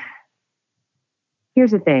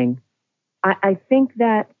 here's the thing. I think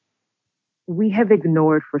that we have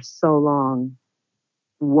ignored for so long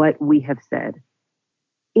what we have said.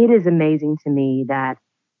 It is amazing to me that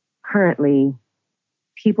currently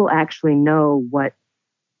people actually know what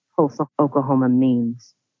Tulsa, Oklahoma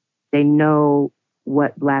means. They know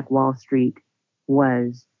what Black Wall Street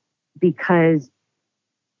was, because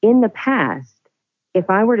in the past, if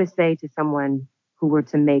I were to say to someone who were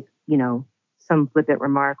to make, some flippant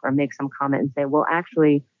remark or make some comment and say, well,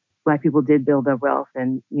 actually, Black people did build their wealth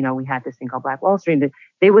and, we had this thing called Black Wall Street,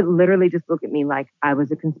 they would literally just look at me like I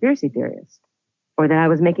was a conspiracy theorist or that I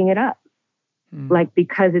was making it up. Like,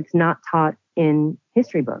 because it's not taught in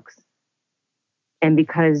history books and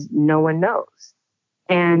because no one knows.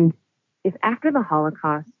 And if after the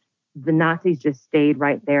Holocaust, the Nazis just stayed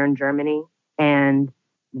right there in Germany and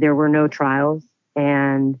there were no trials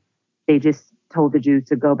and they just told the Jews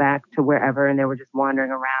to go back to wherever and they were just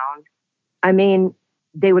wandering around, I mean,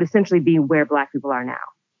 they would essentially be where Black people are now.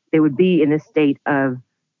 They would be in this state of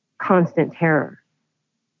constant terror.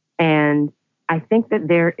 And I think that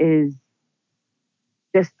there is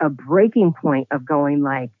just a breaking point of going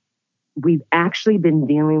like, we've actually been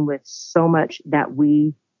dealing with so much that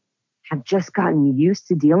we have just gotten used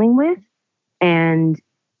to dealing with. And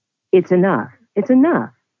it's enough. It's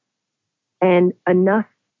enough. And enough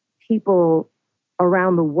people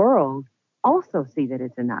around the world also see that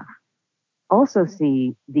it's enough, also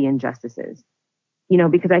see the injustices.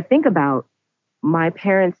 because I think about my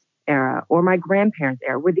parents' era or my grandparents'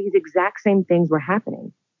 era where these exact same things were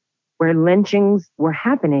happening, where lynchings were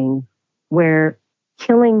happening, where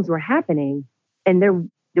killings were happening, and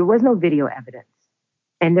there was no video evidence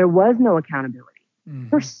and there was no accountability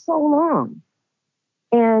for so long.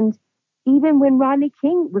 And even when Rodney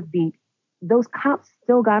King was beat, those cops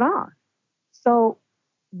still got off. So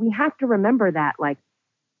we have to remember that, like,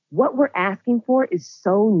 what we're asking for is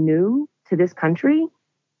so new to this country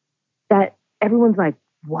that everyone's like,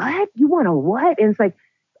 what? You want a what? And it's like,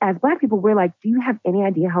 as Black people, we're like, do you have any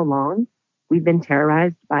idea how long we've been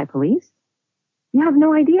terrorized by police? You have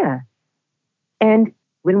no idea. And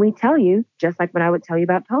when we tell you, just like when I would tell you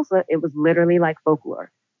about Tulsa, it was literally like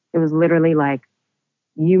folklore. It was literally like,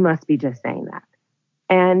 you must be just saying that.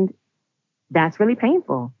 And that's really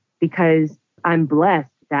painful because I'm blessed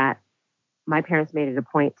that my parents made it a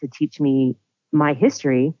point to teach me my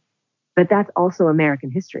history, but that's also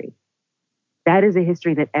American history. That is a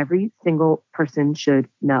history that every single person should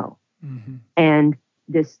know. And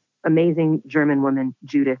this amazing German woman,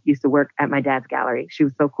 Judith, used to work at my dad's gallery. She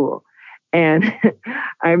was so cool. And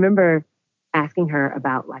I remember asking her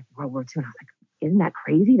about like World War II. And I was like, isn't that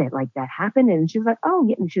crazy that like that happened? And she was like, oh,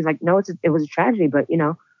 yeah. And she was like, no, it was a tragedy, but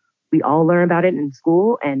we all learn about it in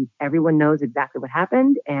school and everyone knows exactly what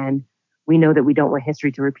happened. And we know that we don't want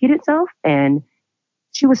history to repeat itself. And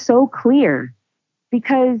she was so clear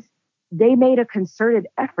because they made a concerted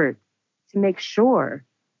effort to make sure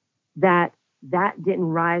that that didn't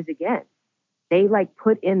rise again. They like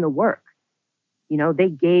put in the work. They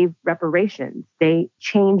gave reparations. They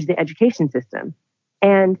changed the education system.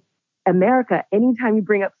 And America, anytime you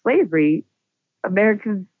bring up slavery,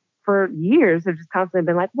 Americans for years have just constantly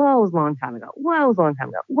been like, well, it was a long time ago. Well, it was a long time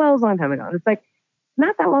ago. Well, it was a long time ago. And it's like,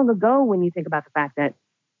 not that long ago when you think about the fact that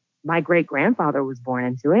my great-grandfather was born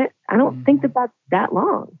into it. I don't think that that's that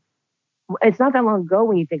long. It's not that long ago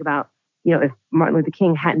when you think about, if Martin Luther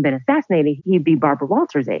King hadn't been assassinated, he'd be Barbara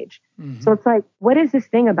Walters' age. So it's like, what is this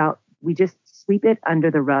thing about we just sweep it under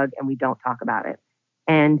the rug and we don't talk about it?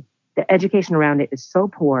 And the education around it is so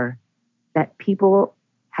poor that people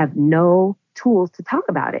have no tools to talk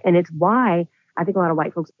about it. And it's why I think a lot of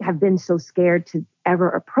white folks have been so scared to ever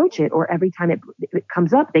approach it, or every time it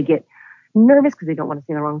comes up, they get nervous because they don't want to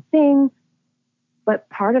say the wrong thing. But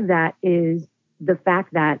part of that is the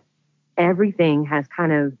fact that everything has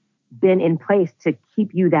kind of been in place to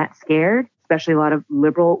keep you that scared, especially a lot of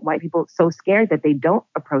liberal white people, so scared that they don't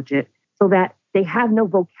approach it, so that they have no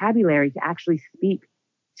vocabulary to actually speak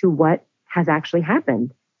to what has actually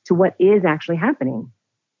happened, to what is actually happening.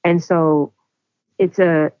 And so it's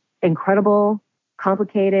a incredible,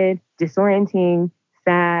 complicated, disorienting,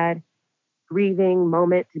 sad, grieving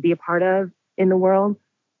moment to be a part of in the world.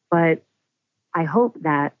 But I hope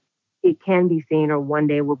that it can be seen, or one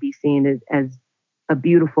day will be seen as a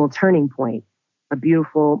beautiful turning point, a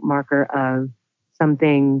beautiful marker of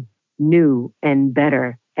something new and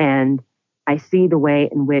better. And I see the way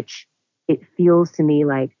in which it feels to me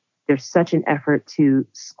like there's such an effort to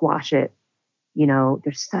squash it.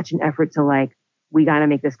 There's such an effort to like, we got to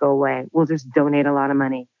make this go away. We'll just donate a lot of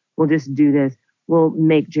money. We'll just do this. We'll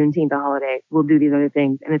make Juneteenth a holiday. We'll do these other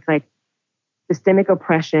things. And it's like systemic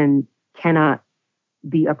oppression cannot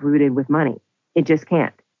be uprooted with money. It just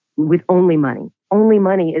can't. With only money. Only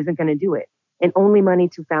money isn't going to do it. And only money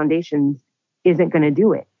to foundations isn't going to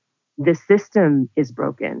do it. The system is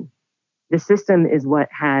broken. The system is what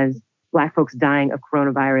has Black folks dying of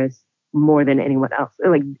coronavirus more than anyone else.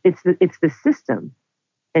 Like it's the system.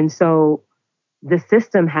 And so the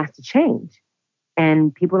system has to change.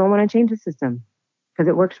 And people don't want to change the system because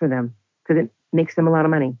it works for them, because it makes them a lot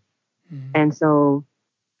of money. And so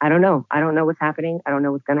I don't know. I don't know what's happening. I don't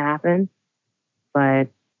know what's going to happen. But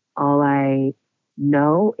all I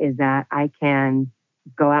know is that I can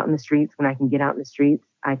go out in the streets when I can get out in the streets.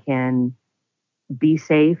 I can be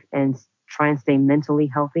safe and try and stay mentally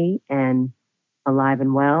healthy and alive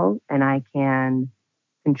and well. And I can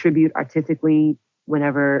contribute artistically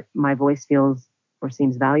whenever my voice feels or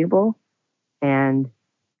seems valuable, and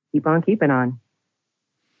keep on keeping on.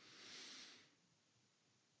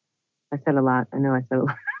 I said a lot. I know I said a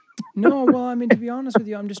lot. No, well, I mean, to be honest with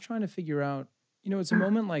you, I'm just trying to figure out, it's a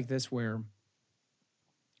moment like this where,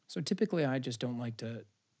 so typically I just don't like to,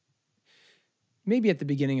 maybe at the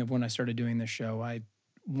beginning of when I started doing this show, I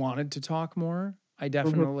wanted to talk more. I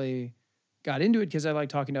definitely got into it because I like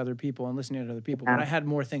talking to other people and listening to other people, but I had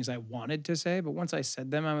more things I wanted to say. But once I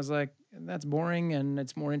said them, I was like, that's boring, and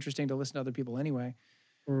it's more interesting to listen to other people anyway.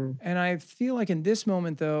 And I feel like in this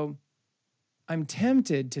moment, though, I'm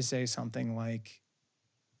tempted to say something like,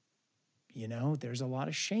 there's a lot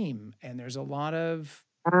of shame, and there's a lot of,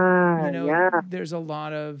 Yeah, there's a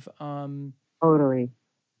lot of totally.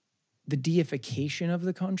 the deification of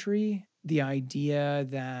the country, the idea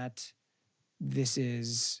that this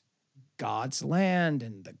is God's land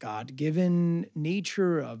and the God-given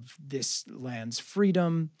nature of this land's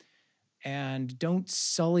freedom, and don't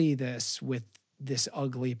sully this with this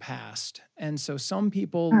ugly past. And so some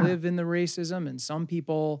people Yeah. live in the racism, and some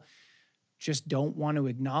people just don't want to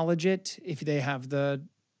acknowledge it if they have the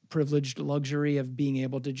privileged luxury of being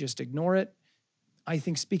able to just ignore it. I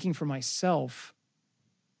think, speaking for myself,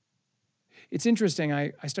 it's interesting.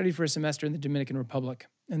 I studied for a semester in the Dominican Republic,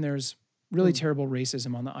 and there's really terrible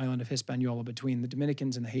racism on the island of Hispaniola between the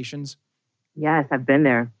Dominicans and the Haitians. Yes, I've been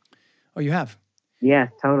there. Oh, you have?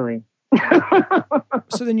 Yes, totally.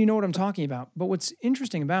 So then you know what I'm talking about. But what's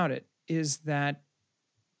interesting about it is that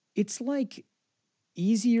it's like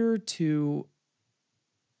easier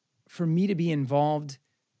for me to be involved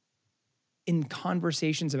in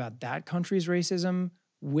conversations about that country's racism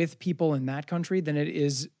with people in that country than it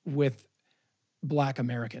is with Black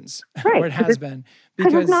Americans, Right, or it has been.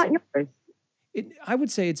 Because it's not yours. I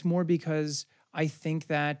would say it's more because I think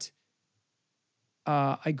that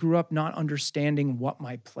I grew up not understanding what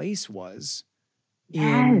my place was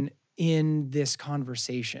in this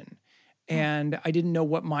conversation. And I didn't know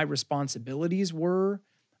what my responsibilities were.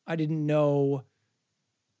 I didn't know,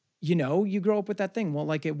 you grow up with that thing. Well,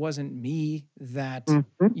 like, it wasn't me that,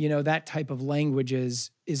 that type of language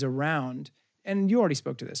is around. And you already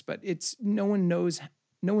spoke to this, but it's no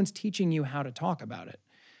one's teaching you how to talk about it.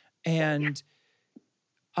 And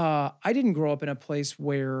I didn't grow up in a place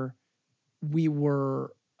where we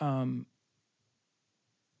were, I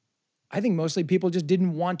think mostly people just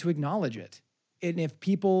didn't want to acknowledge it. And if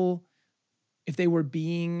they were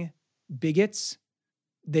being bigots,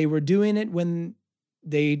 they were doing it when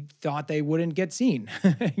they thought they wouldn't get seen,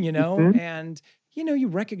 and, you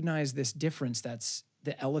recognize this difference that's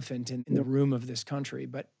the elephant in the room of this country,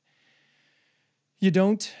 but you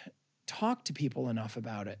don't talk to people enough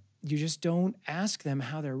about it. You just don't ask them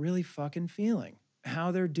how they're really fucking feeling,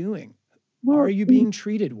 how they're doing. Are you being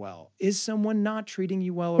treated well? Is someone not treating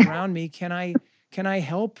you well around me? Can I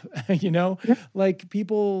help? Like,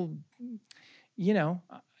 people,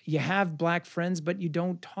 you have Black friends, but you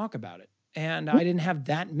don't talk about it. And I didn't have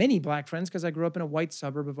that many Black friends because I grew up in a white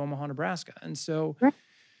suburb of Omaha, Nebraska. And so,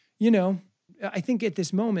 I think at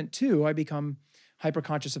this moment too, I become hyper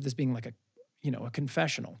conscious of this being like a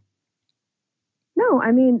confessional. No,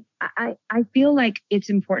 I mean, I feel like it's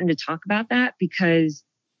important to talk about that because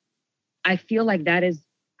I feel like that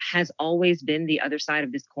has always been the other side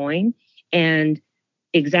of this coin. And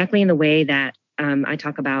exactly in the way that I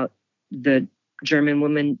talk about the German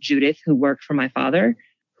woman, Judith, who worked for my father,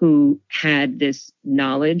 who had this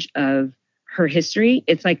knowledge of her history.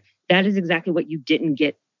 It's like, that is exactly what you didn't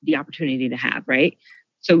get the opportunity to have, right?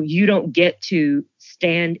 So you don't get to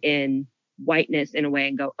stand in whiteness in a way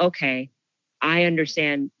and go, okay, I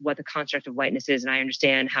understand what the construct of whiteness is, and I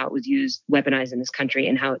understand how it was used, weaponized in this country,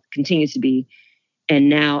 and how it continues to be. And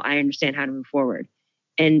now I understand how to move forward.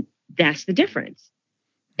 And that's the difference.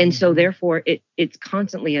 And so therefore it's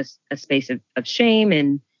constantly a space of shame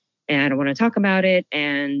and I don't want to talk about it.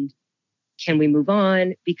 And can we move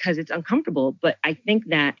on? Because it's uncomfortable. But I think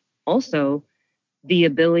that also the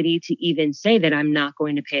ability to even say that I'm not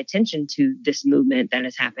going to pay attention to this movement that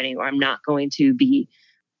is happening, or I'm not going to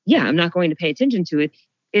pay attention to it,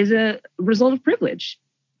 is a result of privilege,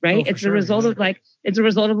 right? It's a result of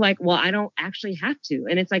like, well, I don't actually have to.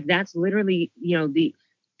 And it's like, that's literally, the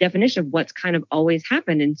definition of what's kind of always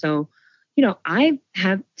happened. And so, I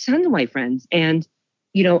have tons of white friends, and,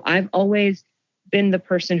 I've always been the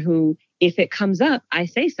person who, if it comes up, I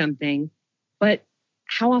say something, but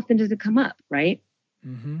how often does it come up, right?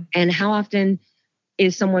 Mm-hmm. And how often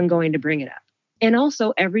is someone going to bring it up? And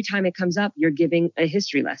also, every time it comes up, you're giving a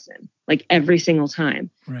history lesson, like every single time.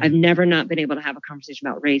 Right. I've never not been able to have a conversation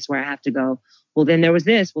about race where I have to go, well, then there was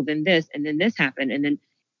this, well, then this, and then this happened. And then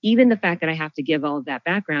even the fact that I have to give all of that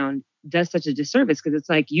background does such a disservice, because it's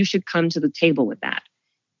like, you should come to the table with that.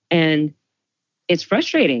 And it's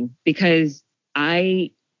frustrating because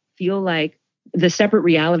I feel like the separate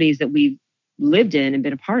realities that we've lived in and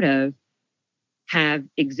been a part of have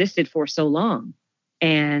existed for so long.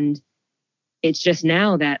 And it's just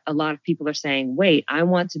now that a lot of people are saying, wait, I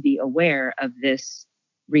want to be aware of this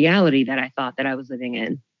reality that I thought that I was living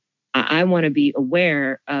in. I want to be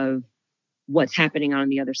aware of what's happening on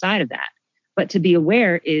the other side of that. But to be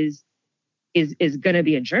aware is going to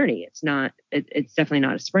be a journey. It's definitely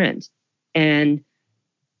not a sprint. And,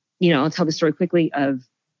 I'll tell the story quickly of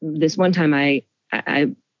this one time I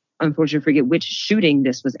unfortunately forget which shooting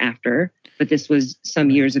this was after, but this was some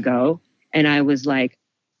years ago. And I was like,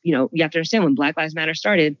 you know, you have to understand when Black Lives Matter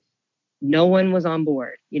started, no one was on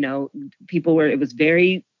board. You know, it was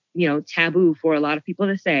very, you know, taboo for a lot of people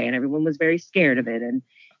to say, and everyone was very scared of it. And,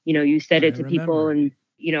 you know, you said it to people, and,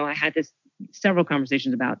 you know, I had several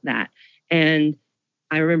conversations about that. And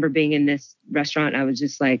I remember being in this restaurant, I was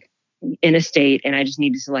just like in a state, and I just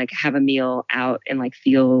needed to like have a meal out and like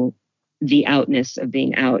feel the outness of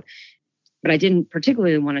being out. But I didn't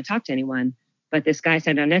particularly want to talk to anyone. But this guy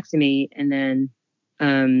sat down next to me, and then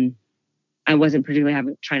I wasn't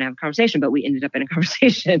particularly trying to have a conversation, but we ended up in a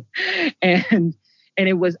conversation. And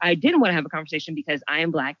I didn't want to have a conversation because I am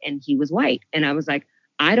Black and he was white. And I was like,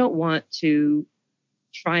 I don't want to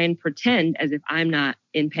try and pretend as if I'm not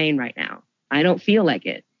in pain right now. I don't feel like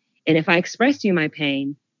it. And if I express to you my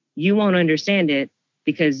pain, you won't understand it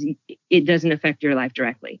because it doesn't affect your life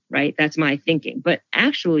directly, right? That's my thinking. But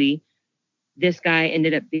actually, this guy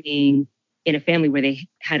ended up being in a family where they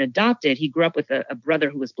had adopted. He grew up with a brother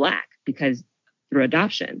who was Black because through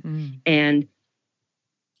adoption. And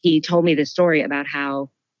he told me this story about how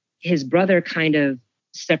his brother kind of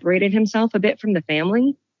separated himself a bit from the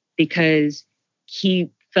family because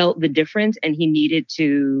he felt the difference and he needed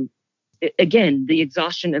to, again, the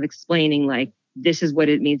exhaustion of explaining like, this is what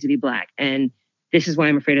it means to be Black. And this is why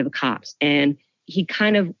I'm afraid of the cops. And he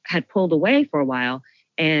kind of had pulled away for a while.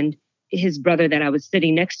 And his brother that I was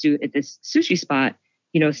sitting next to at this sushi spot,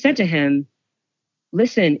 you know, said to him,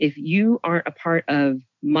 listen, if you aren't a part of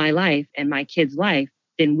my life and my kid's life,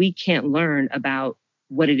 then we can't learn about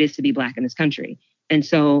what it is to be Black in this country. And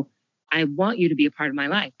so I want you to be a part of my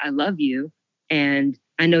life. I love you. And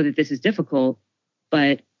I know that this is difficult,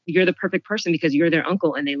 but you're the perfect person because you're their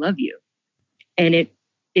uncle and they love you. And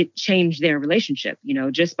it changed their relationship, you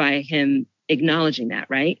know, just by him acknowledging that,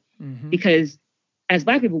 right? Mm-hmm. Because as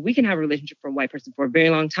Black people, we can have a relationship for a white person for a very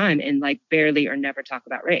long time and like barely or never talk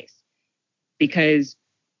about race because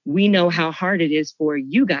we know how hard it is for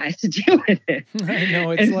you guys to deal with it. I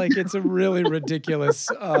know. It's a really ridiculous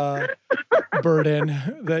burden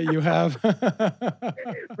that you have.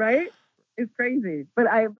 Right? It's crazy. But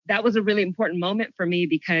that was a really important moment for me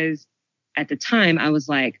because at the time I was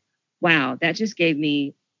like, wow, that just gave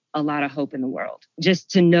me a lot of hope in the world. Just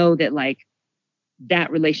to know that like that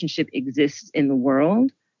relationship exists in the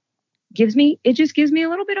world just gives me a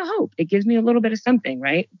little bit of hope. It gives me a little bit of something,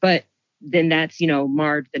 right? But then that's, you know,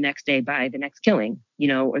 marred the next day by the next killing, you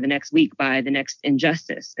know, or the next week by the next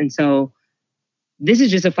injustice. And so this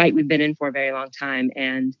is just a fight we've been in for a very long time.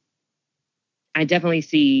 And I definitely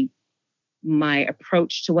see my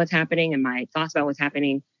approach to what's happening and my thoughts about what's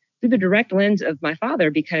happening through the direct lens of my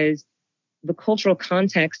father, because the cultural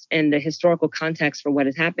context and the historical context for what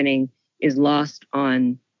is happening is lost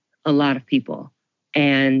on a lot of people.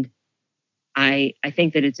 And I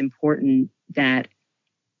think that it's important that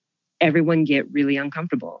everyone get really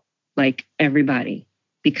uncomfortable, like everybody,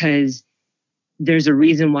 because there's a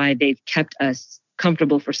reason why they've kept us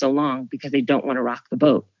comfortable for so long because they don't want to rock the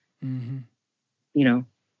boat. Mm-hmm. You know,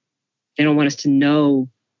 they don't want us to know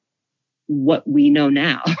what we know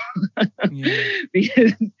now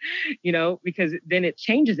because then it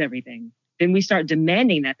changes everything. Then we start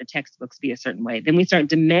demanding that the textbooks be a certain way. Then we start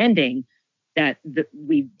demanding that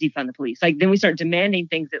we defund the police. Like, then we start demanding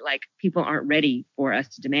things that like people aren't ready for us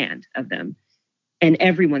to demand of them. And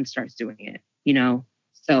everyone starts doing it, you know?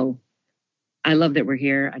 So I love that we're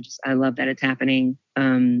here. I love that it's happening.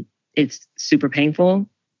 It's super painful.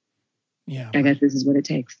 Yeah. I guess this is what it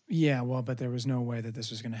takes. Yeah. Well, but there was no way that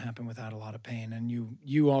this was going to happen without a lot of pain. And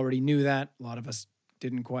you already knew that. A lot of us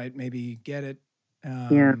didn't quite maybe get it.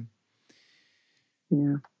 Yeah.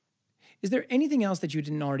 Is there anything else that you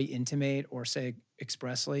didn't already intimate or say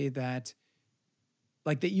expressly that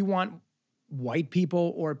you want white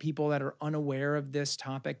people or people that are unaware of this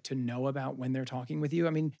topic to know about when they're talking with you?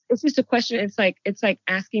 I mean, it's just a question. It's like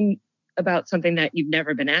asking about something that you've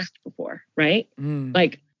never been asked before, right?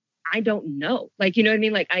 Like, I don't know. Like, you know what I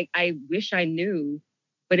mean? Like, I wish I knew,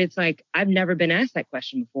 but it's like, I've never been asked that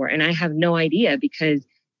question before. And I have no idea because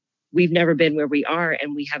we've never been where we are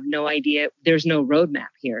and we have no idea. There's no roadmap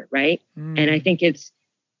here, right? And I think it's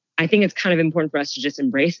kind of important for us to just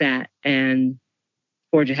embrace that and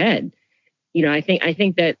forge ahead. You know, I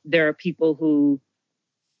think that there are people who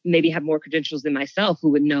maybe have more credentials than myself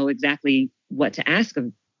who would know exactly what to ask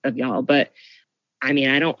of y'all. But I mean,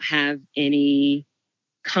 I don't have any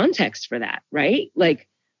context for that, right? Like,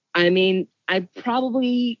 I mean, I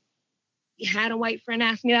probably had a white friend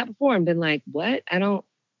ask me that before and been like, what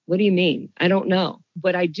do you mean? I don't know.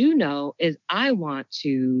 What I do know is I want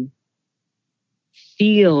to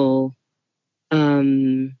feel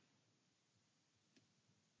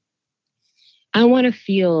I want to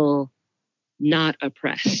feel not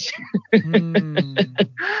oppressed.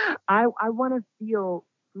 I want to feel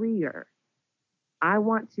freer. I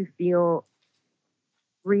want to feel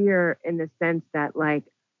freer in the sense that, like,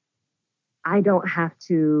 I don't have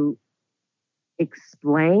to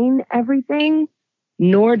explain everything,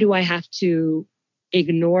 nor do I have to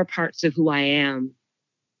ignore parts of who I am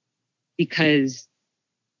because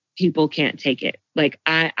people can't take it. Like,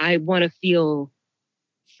 I want to feel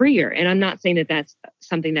freer. And I'm not saying that that's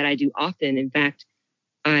something that I do often. In fact,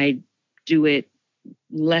 I do it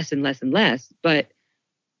less and less and less, but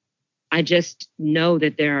I just know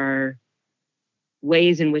that there are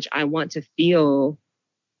ways in which I want to feel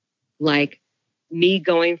like me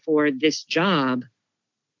going for this job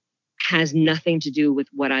has nothing to do with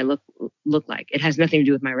what I look like. It has nothing to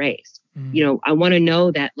do with my race. You know, I want to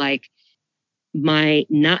know that, like, my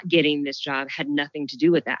not getting this job had nothing to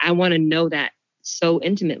do with that. I want to know that so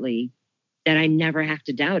intimately that I never have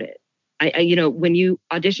to doubt it. I you know, when you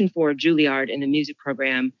audition for Juilliard in the music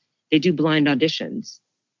program, they do blind auditions,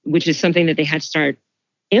 which is something that they had to start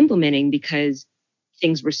implementing because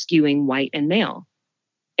things were skewing white and male.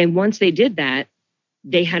 And once they did that,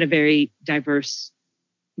 they had a very diverse,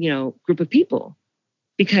 you know, group of people,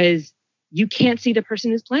 because you can't see the person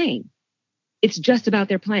who's playing. It's just about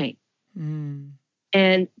their playing.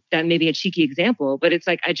 And that may be a cheeky example, but it's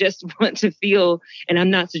like, I just want to feel, and I'm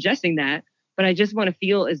not suggesting that, but I just want to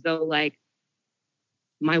feel as though, like,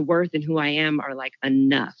 my worth and who I am are, like,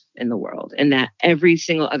 enough in the world, and that every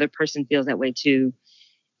single other person feels that way too.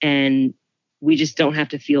 And we just don't have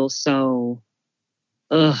to feel so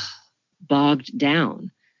bogged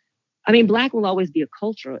down. I mean, Black will always be a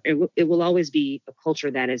culture. It will always be a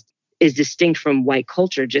culture that is distinct from white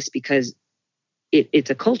culture just because it's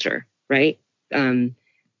a culture, right?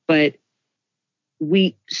 But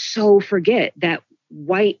we so forget that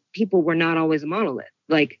white people were not always a monolith.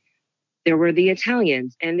 Like, there were the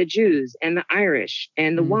Italians and the Jews and the Irish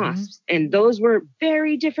and the WASPs, and those were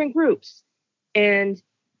very different groups. And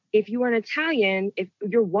if you were an Italian, if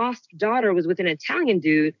your WASP daughter was with an Italian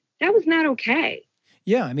dude, that was not okay.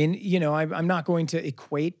 Yeah, I mean, you know, I'm not going to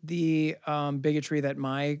equate the bigotry that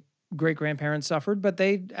my great-grandparents suffered, but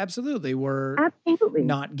they absolutely were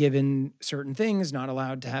not given certain things, not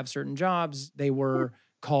allowed to have certain jobs. They were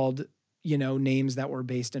called, you know, names that were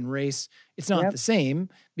based in race. It's not the same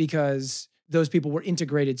because those people were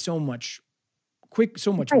integrated so much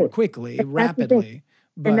more quickly, rapidly.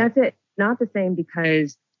 And that's it. Not the same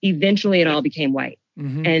because eventually it all became white.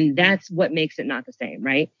 And that's what makes it not the same,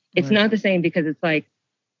 right? It's not the same because it's like,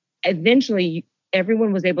 eventually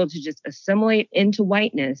everyone was able to just assimilate into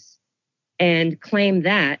whiteness and claim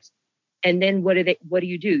that. And then what do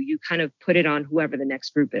you do? You kind of put it on whoever the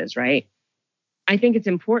next group is, right? I think it's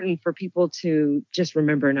important for people to just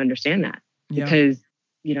remember and understand that because,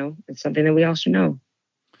 you know, it's something that we all should know.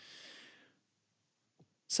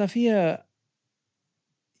 Safia,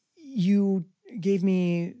 you gave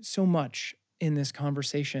me so much in this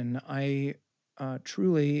conversation. I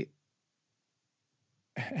truly,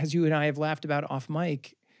 as you and I have laughed about off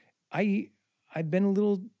mic, I've been a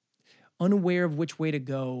little unaware of which way to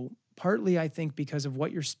go. Partly, I think, because of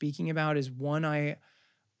what you're speaking about is one,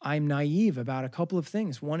 I'm naive about a couple of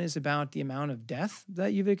things. One is about the amount of death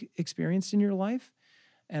that you've experienced in your life.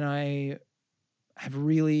 And I have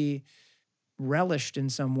really relished in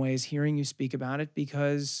some ways hearing you speak about it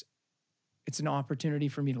because it's an opportunity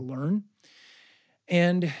for me to learn.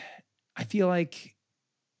 And I feel like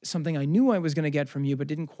something I knew I was going to get from you, but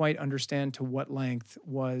didn't quite understand to what length,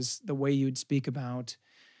 was the way you'd speak about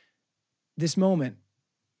this moment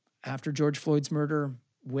after George Floyd's murder,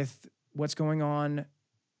 with what's going on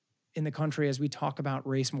in the country as we talk about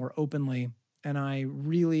race more openly. And I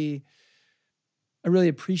really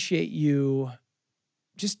appreciate you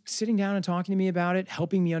just sitting down and talking to me about it,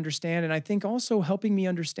 helping me understand. And I think also helping me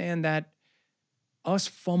understand that us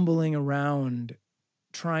fumbling around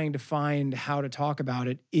trying to find how to talk about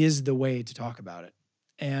it is the way to talk about it.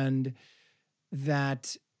 And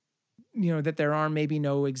that, you know, that there are maybe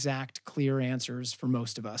no exact clear answers for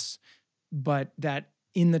most of us, but that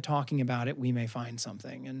in the talking about it, we may find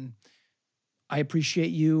something. And I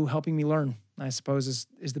appreciate you helping me learn, I suppose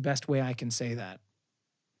is the best way I can say that.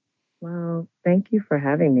 Well, thank you for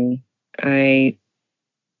having me. I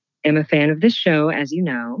am a fan of this show, as you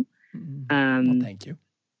know. Well, thank you.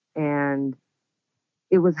 And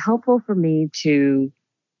it was helpful for me to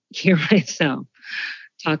hear myself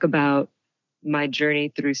talk about my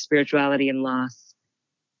journey through spirituality and loss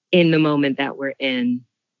in the moment that we're in.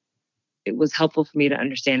 It was helpful for me to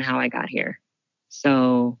understand how I got here.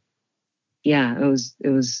 So yeah, it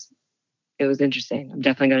was was interesting. I'm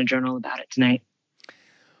definitely going to journal about it tonight.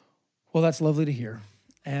 Well, that's lovely to hear.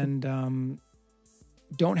 And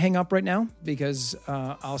don't hang up right now, because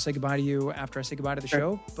I'll say goodbye to you after I say goodbye to the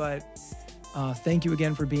show. But thank you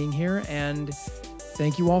again for being here, and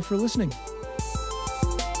thank you all for listening.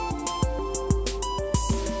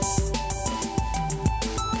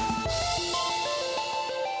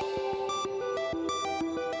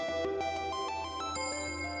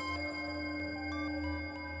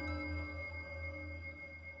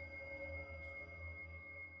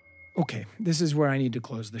 Okay, this is where I need to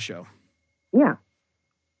close the show. Yeah.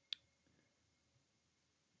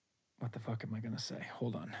 What the fuck am I going to say?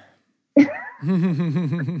 Hold on.